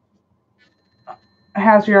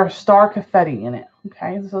 has your star confetti in it.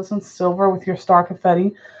 Okay, so this one's silver with your star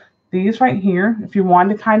confetti. These right here, if you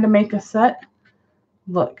wanted to kind of make a set,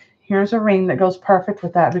 look, here's a ring that goes perfect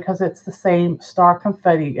with that because it's the same star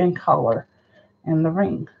confetti in color in the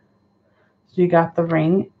ring. So you got the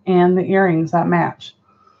ring and the earrings that match.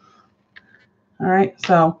 All right,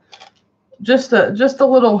 so just a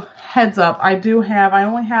little heads up. I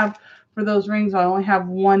only have for those rings, I only have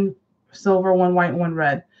one silver, one white, and one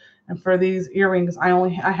red. And for these earrings, I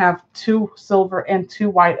have 2 silver and 2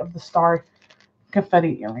 white of the star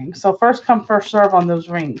confetti earrings. So first come, first serve on those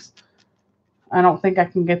rings. I don't think I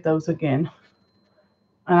can get those again.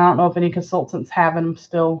 And I don't know if any consultants have them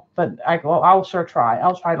still, but I'll sure try.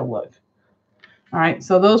 I'll try to look. All right,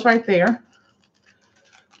 so those right there.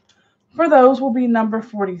 For those will be number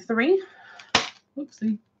 43.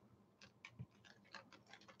 Oopsie.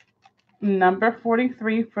 Number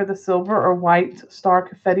 43 for the silver or white star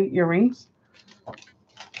confetti earrings.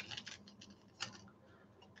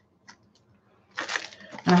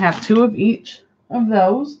 And I have 2 of each of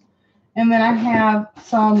those. And then I have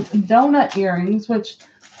some donut earrings, which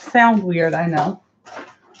sound weird, I know.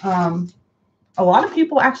 A lot of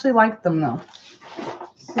people actually like them though.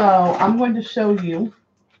 So I'm going to show you.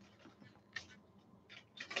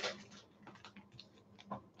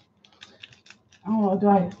 Oh, do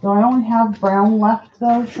I only have brown left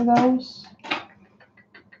though for those?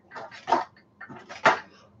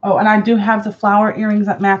 Oh, and I do have the flower earrings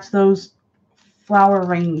that match those flower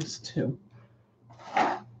rings too.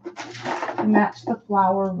 Match the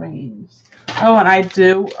flower rings. Oh, and I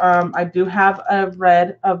do have a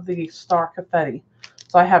red of the star confetti.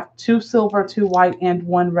 So I have 2 silver, 2 white, and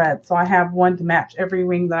 1 red. So I have one to match every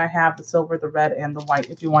ring that I have, the silver, the red, and the white,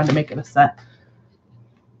 if you wanted to make it a set.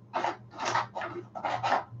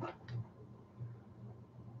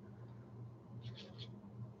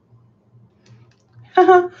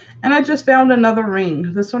 And I just found another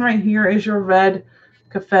ring. This one right here is your red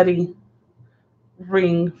confetti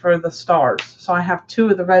ring for the stars. So I have 2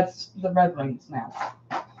 of the red rings now.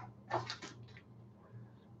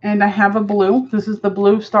 And I have a blue. This is the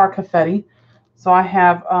blue star confetti. So I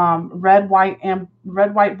have red, white,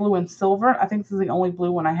 blue, and silver. I think this is the only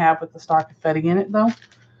blue one I have with the star confetti in it, though.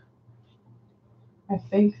 I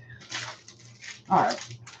think. All right.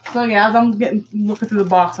 So yeah, as I'm looking through the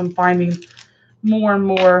box, I'm finding more and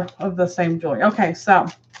more of the same jewelry. Okay, so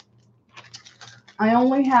I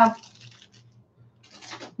only have.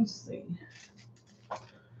 Let's see.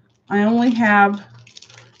 I only have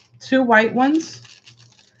 2 white ones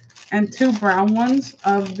and 2 brown ones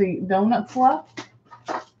of the donuts left.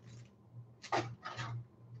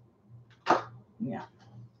 Yeah.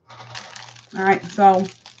 All right, so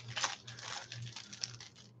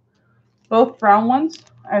both brown ones,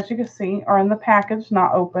 as you can see, are in the package,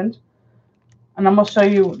 not opened. And I'm going to show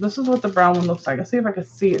you, this is what the brown one looks like. I'll see if I can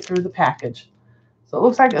see it through the package. So it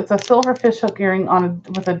looks like it's a silver fishhook earring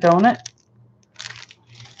with a donut.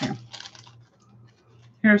 Here.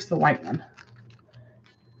 Here's the white one.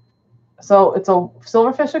 So it's a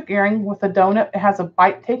silver fishhook earring with a donut. It has a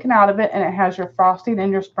bite taken out of it, and it has your frosting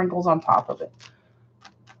and your sprinkles on top of it.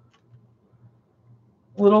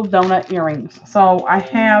 Little donut earrings. So I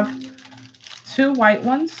have 2 white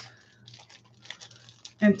ones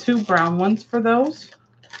and 2 brown ones for those.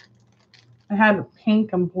 I had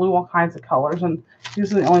pink and blue, all kinds of colors, and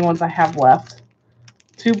these are the only ones I have left.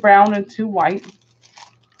 2 brown and 2 white.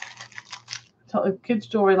 So kids'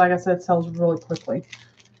 jewelry, like I said, sells really quickly.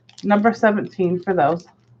 Number 17 for those.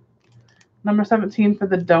 Number 17 for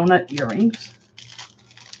the donut earrings.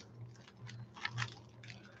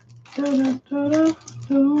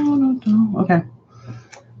 Okay.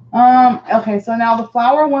 Okay, so now the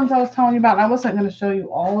flower ones I was telling you about, I wasn't going to show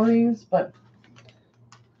you all of these, but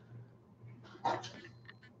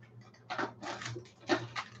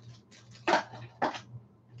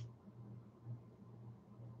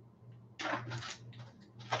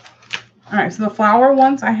all right, so the flower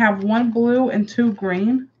ones, I have 1 blue and 2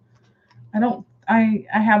 green. I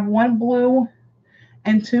have 1 blue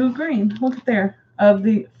and 2 green. Look at there, of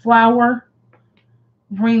the flower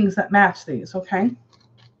rings that match these, okay?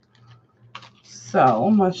 So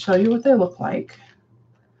I'm going to show you what they look like.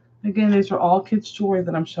 Again, these are all kids' jewelry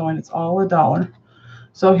that I'm showing. It's all $1.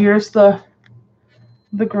 So here's the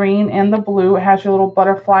green and the blue. It has your little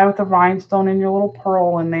butterfly with the rhinestone and your little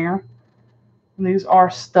pearl in there. And these are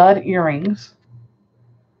stud earrings.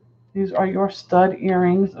 These are your stud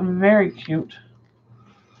earrings. Very cute.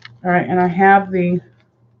 All right, and I have the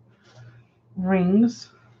rings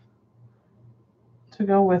to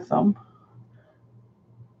go with them.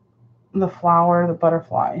 The flower, the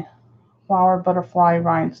butterfly. Flower, butterfly,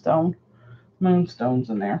 rhinestone, moonstones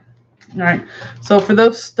in there. All right, so for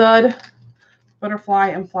those stud, butterfly,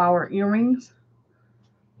 and flower earrings,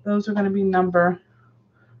 those are going to be number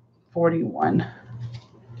 41.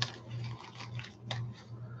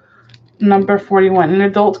 Number 41. And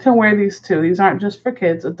adults can wear these too. These aren't just for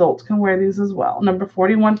kids. Adults can wear these as well. Number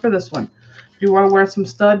 41 for this one. If you want to wear some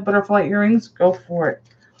stud butterfly earrings, go for it.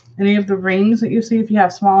 Any of the rings that you see, if you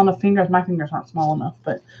have small enough fingers, my fingers aren't small enough,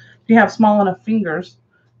 but if you have small enough fingers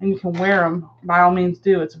and you can wear them, by all means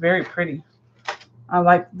do. It's very pretty. I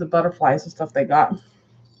like the butterflies and stuff they got.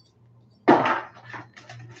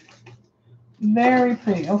 Very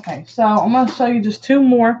pretty. Okay, so I'm going to show you just two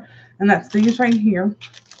more, and that's these right here.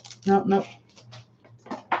 Nope.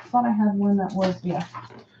 I thought I had one that was, yeah.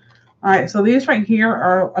 All right, so these right here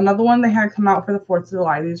are another one they had come out for the 4th of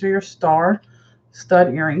July. These are your star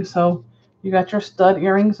stud earrings. So you got your stud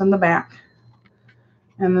earrings in the back.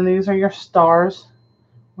 And then these are your stars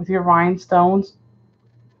with your rhinestones.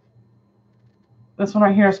 This one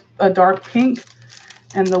right here is a dark pink.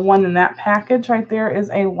 And the one in that package right there is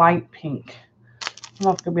a light pink. I don't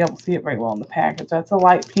know if you'll be able to see it very well in the package. That's a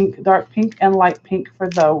light pink, dark pink, and light pink for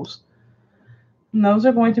those. And those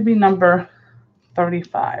are going to be number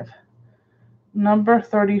 35. Number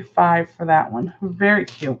 35 for that one. Very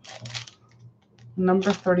cute.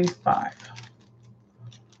 Number 35.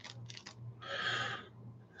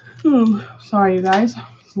 Ooh, sorry, you guys.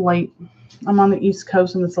 It's late. I'm on the East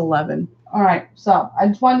Coast and it's 11. All right, so I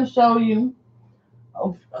just wanted to show you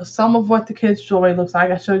some of what the kids' jewelry looks like.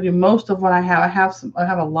 I showed you most of what I have. I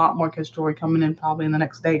have a lot more kids' jewelry coming in probably in the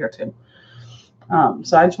next day or two.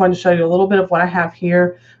 So I just wanted to show you a little bit of what I have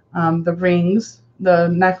here. The rings, the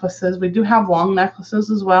necklaces. We do have long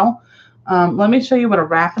necklaces as well. Let me show you what a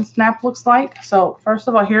wrap and snap looks like. So first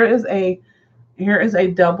of all, here is a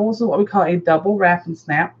double. This is what we call a double wrap and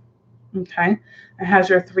snap. Okay, it has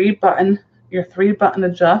your three button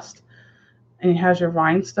adjust, and it has your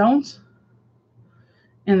rhinestones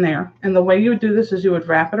in there. And the way you would do this is you would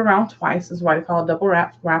wrap it around twice. This is why they call it double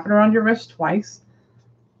wrap. Wrap it around your wrist twice.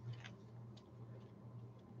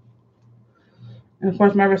 And of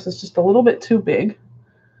course, my wrist is just a little bit too big.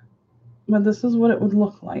 But this is what it would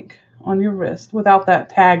look like on your wrist without that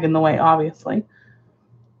tag in the way, obviously.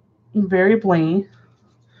 Very blingy.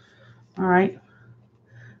 All right.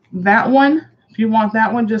 That one, if you want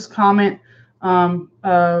that one, just comment mine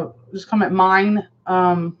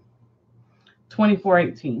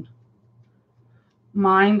 2418.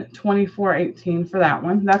 Mine 2418 for that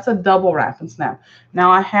one. That's a double wrap and snap.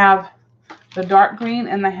 Now I have the dark green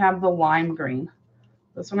and I have the lime green.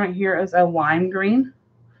 This one right here is a lime green.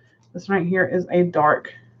 This one right here is a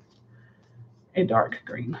dark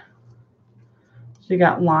green. So you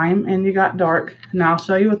got lime and you got dark. Now I'll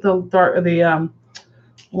show you what the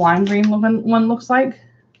lime green one looks like.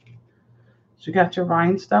 So you got your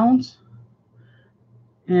rhinestones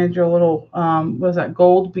and your little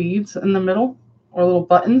gold beads in the middle, or little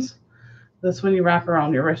buttons. This one you wrap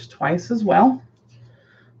around your wrist twice as well.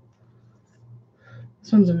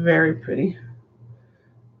 This one's very pretty.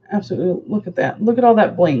 Absolutely, look at that. Look at all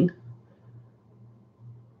that bling.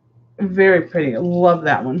 Very pretty. Love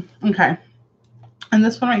that one. Okay. And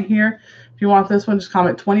this one right here, if you want this one, just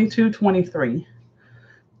comment 2223.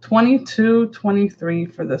 2223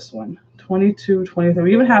 for this one. 2223.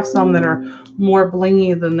 We even have some that are more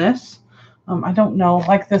blingy than this. I don't know,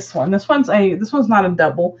 like this one. This one's not a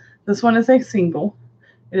double. This one is a single.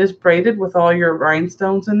 It is braided with all your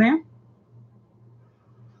rhinestones in there.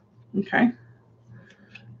 Okay.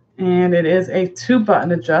 And it is a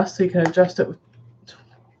 2-button adjust, so you can adjust it with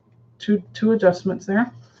two adjustments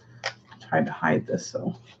there. I tried to hide this,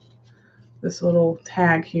 so this little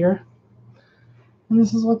tag here. And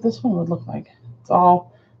this is what this one would look like.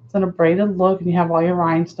 It's in a braided look, and you have all your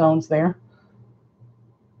rhinestones there.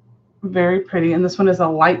 Very pretty. And this one is a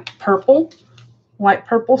light purple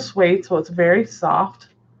suede, so it's very soft.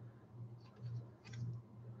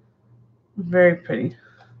 Very pretty.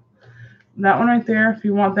 That one right there, if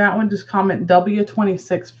you want that one, just comment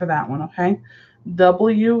W26 for that one, okay?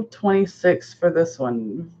 W26 for this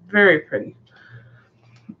one. Very pretty.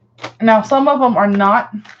 Now, some of them are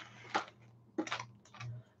not.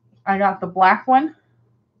 I got the black one.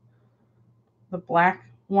 The black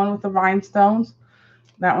one with the rhinestones.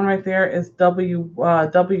 That one right there is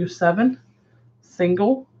W7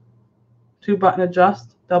 single 2-button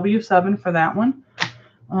adjust. W7 for that one.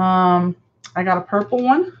 I got a purple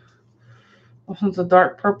one. This one's a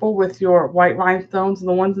dark purple with your white rhinestones. And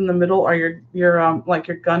the ones in the middle are your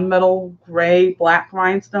gunmetal gray black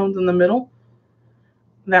rhinestones in the middle.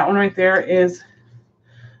 That one right there is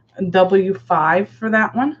a W5 for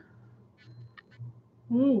that one.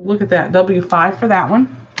 Ooh, look at that, W5 for that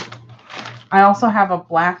one. I also have a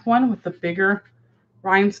black one with the bigger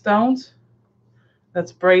rhinestones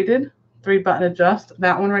that's braided, 3-button adjust.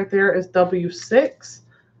 That one right there is W6.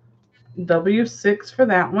 W6 for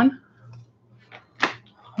that one.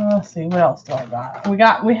 Let's see, what else do I got? We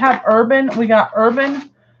got urban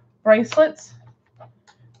bracelets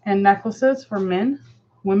and necklaces for men.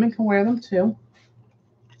 Women can wear them too.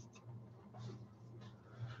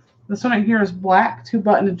 This one right here is black,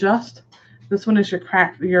 2-button adjust. This one is your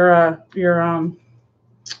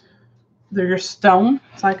stone.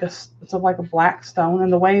 It's like a black stone,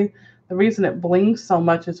 and the reason it blings so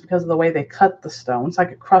much is because of the way they cut the stone. It's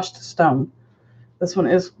like a crushed stone. This one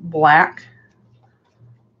is black.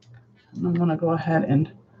 And I'm gonna go ahead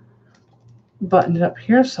and button it up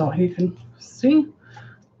here so you can see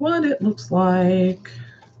what it looks like.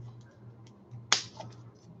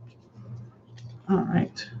 All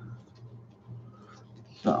right.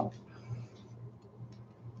 So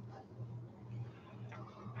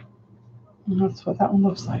that's what that one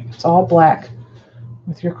looks like. It's all black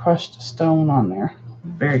with your crushed stone on there.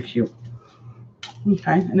 Very cute.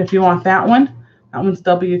 Okay, and if you want that one's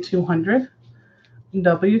W200.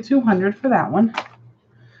 W200 for that one.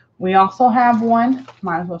 We also have one,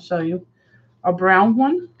 might as well show you, a brown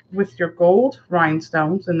one with your gold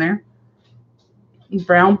rhinestones in there.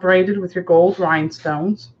 Brown braided with your gold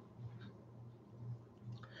rhinestones.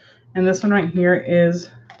 And this one right here is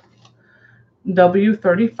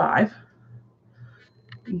W35.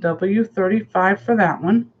 W35 for that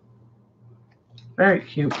one. Very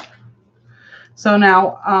cute. So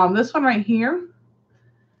now this one right here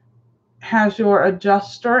has your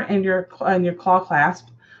adjuster and your claw clasp.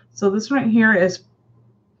 So this one right here is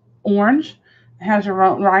orange. It has your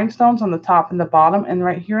rhinestones on the top and the bottom, and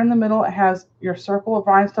right here in the middle it has your circle of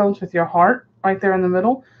rhinestones with your heart right there in the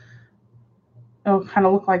middle. It'll kind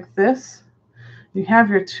of look like this. You have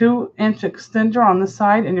your 2-inch extender on this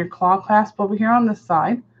side and your claw clasp over here on this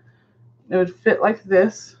side. It would fit like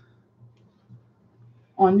this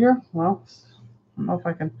on your, well, I don't know if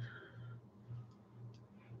I can,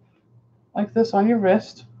 like this on your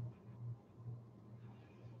wrist.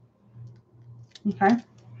 Okay.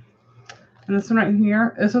 And this one right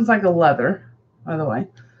here, this one's like a leather, by the way.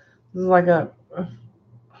 This is like a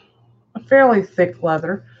fairly thick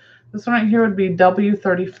leather. This one right here would be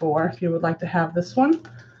W34 if you would like to have this one.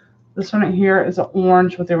 This one right here is an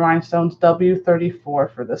orange with the rhinestones, W34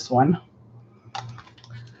 for this one.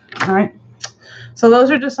 All right. So those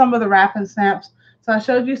are just some of the wrap and snaps. So I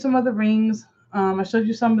showed you some of the rings. I showed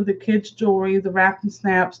you some of the kids' jewelry, the wrap and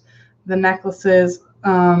snaps, the necklaces.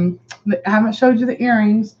 I haven't showed you the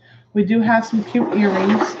earrings. We do have some cute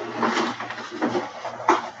earrings.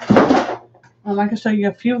 I can show you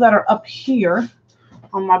a few that are up here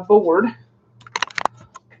on my board.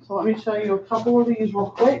 So let me show you a couple of these real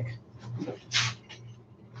quick.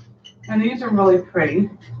 And these are really pretty.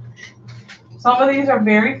 Some of these are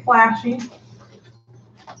very flashy.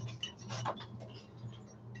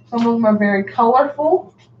 Some of them are very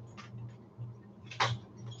colorful.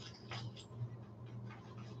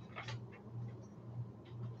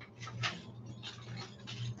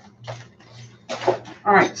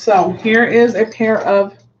 All right, so here is a pair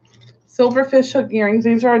of silverfish hook earrings.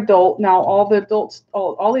 These are adult. Now all the adult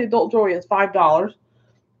jewelry is $5.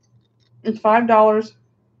 It's $5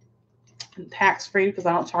 tax free because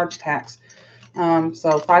I don't charge tax.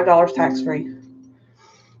 So $5 tax free.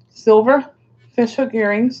 Silver fish hook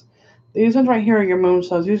earrings. These ones right here are your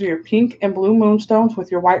moonstones. These are your pink and blue moonstones with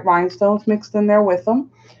your white rhinestones mixed in there with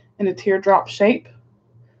them in a teardrop shape.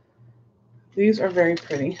 These are very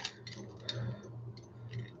pretty.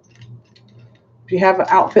 If you have an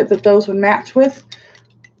outfit that those would match with,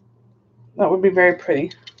 that would be very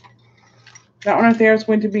pretty. That one right there is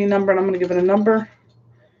going to be a number, and I'm going to give it a number.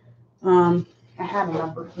 I have a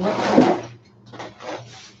number.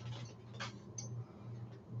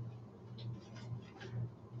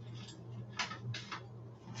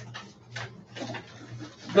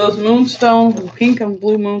 Those moonstones, pink and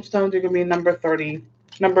blue moonstones, are going to be number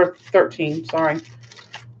 13, sorry.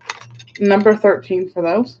 Number 13 for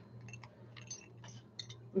those.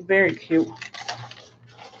 Very cute.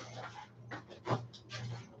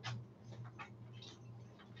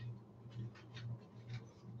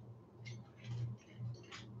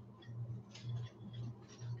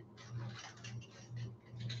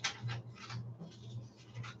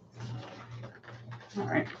 All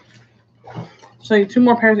right. Show you 2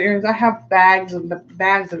 more pairs of earrings. I have bags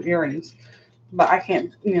of earrings, but I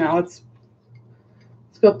can't. It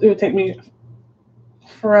would take me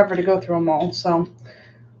forever to go through them all. So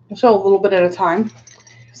I'll show a little bit at a time.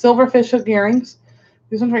 Silverfish hook earrings.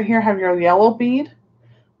 These ones right here have your yellow bead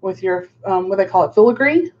with your what they call it,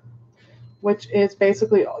 filigree, which is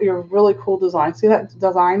basically your really cool design. See that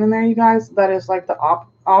design in there, you guys? That is like the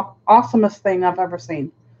awesomest thing I've ever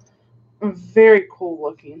seen. Very cool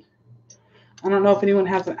looking. I don't know if anyone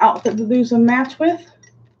has an outfit that these would match with,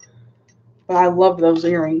 But I love those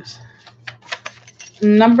earrings.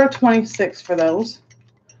 Number 26 for those.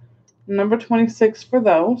 Number 26 for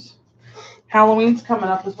those. Halloween's coming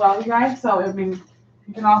up as well, you guys. So, I mean,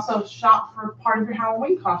 you can also shop for part of your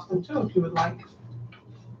Halloween costume, too, if you would like.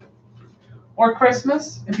 Or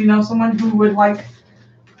Christmas, if you know someone who would like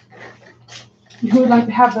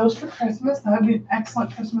to have those for Christmas. That would be an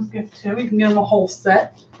excellent Christmas gift, too. You can get them a whole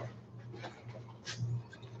set.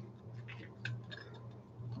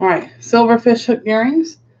 All right, silver fish hook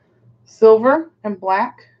earrings. Silver and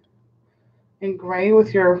black and gray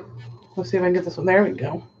with your, let's see if I can get this one. There we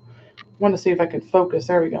go. I want to see if I can focus.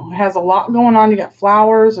 There we go. It has a lot going on. You got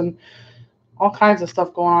flowers and all kinds of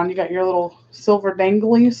stuff going on. You got your little silver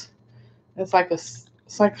danglies. It's like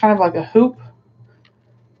kind of like a hoop.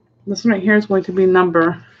 This one right here is going to be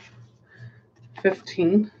number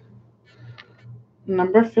 15.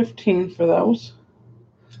 Number 15 for those.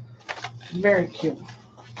 Very cute.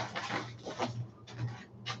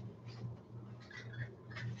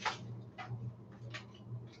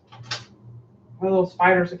 My little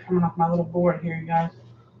spiders are coming off my little board here, you guys.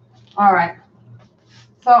 All right.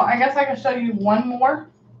 So I guess I can show you one more.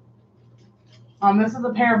 This is a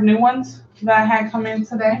pair of new ones that I had come in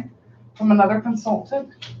today from another consultant.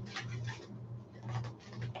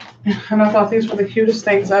 And I thought these were the cutest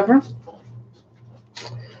things ever.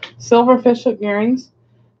 Silver fish hook earrings.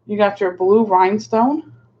 You got your blue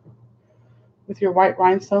rhinestone with your white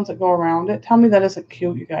rhinestones that go around it. Tell me that isn't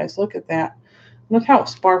cute, you guys. Look at that. Look how it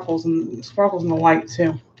sparkles and in the light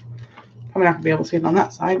too. Probably not gonna be able to see it on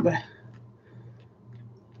that side, but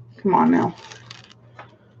come on now.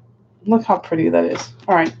 Look how pretty that is.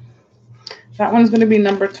 All right. That one's going to be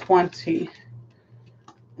number 20.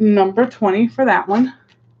 Number 20 for that one.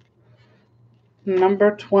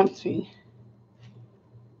 Number 20.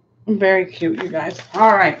 Very cute, you guys.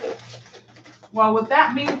 All right. Well, with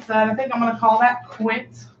that being said, I think I'm going to call that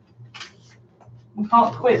quits. We'll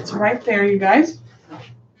call it quits right there, you guys.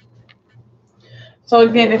 So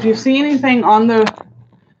again, if you see anything in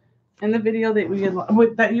the video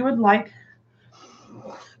that you would like,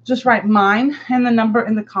 just write mine and the number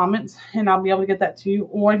in the comments, and I'll be able to get that to you.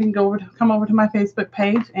 Or you can come over to my Facebook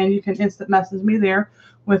page, and you can instant message me there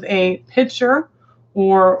with a picture,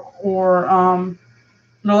 or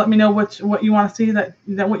let me know what you want to see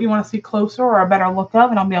what you want to see closer or a better look of,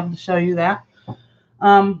 and I'll be able to show you that.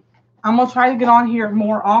 I'm going to try to get on here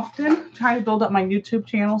more often, try to build up my YouTube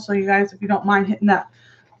channel. So you guys, if you don't mind hitting that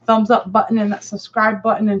thumbs up button and that subscribe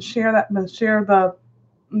button and share the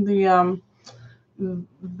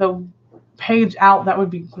page out, that would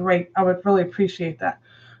be great. I would really appreciate that.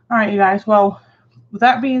 All right, you guys. Well, with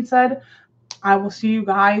that being said, I will see you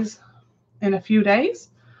guys in a few days.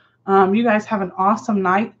 You guys have an awesome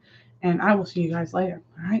night, and I will see you guys later.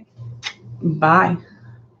 All right. Bye.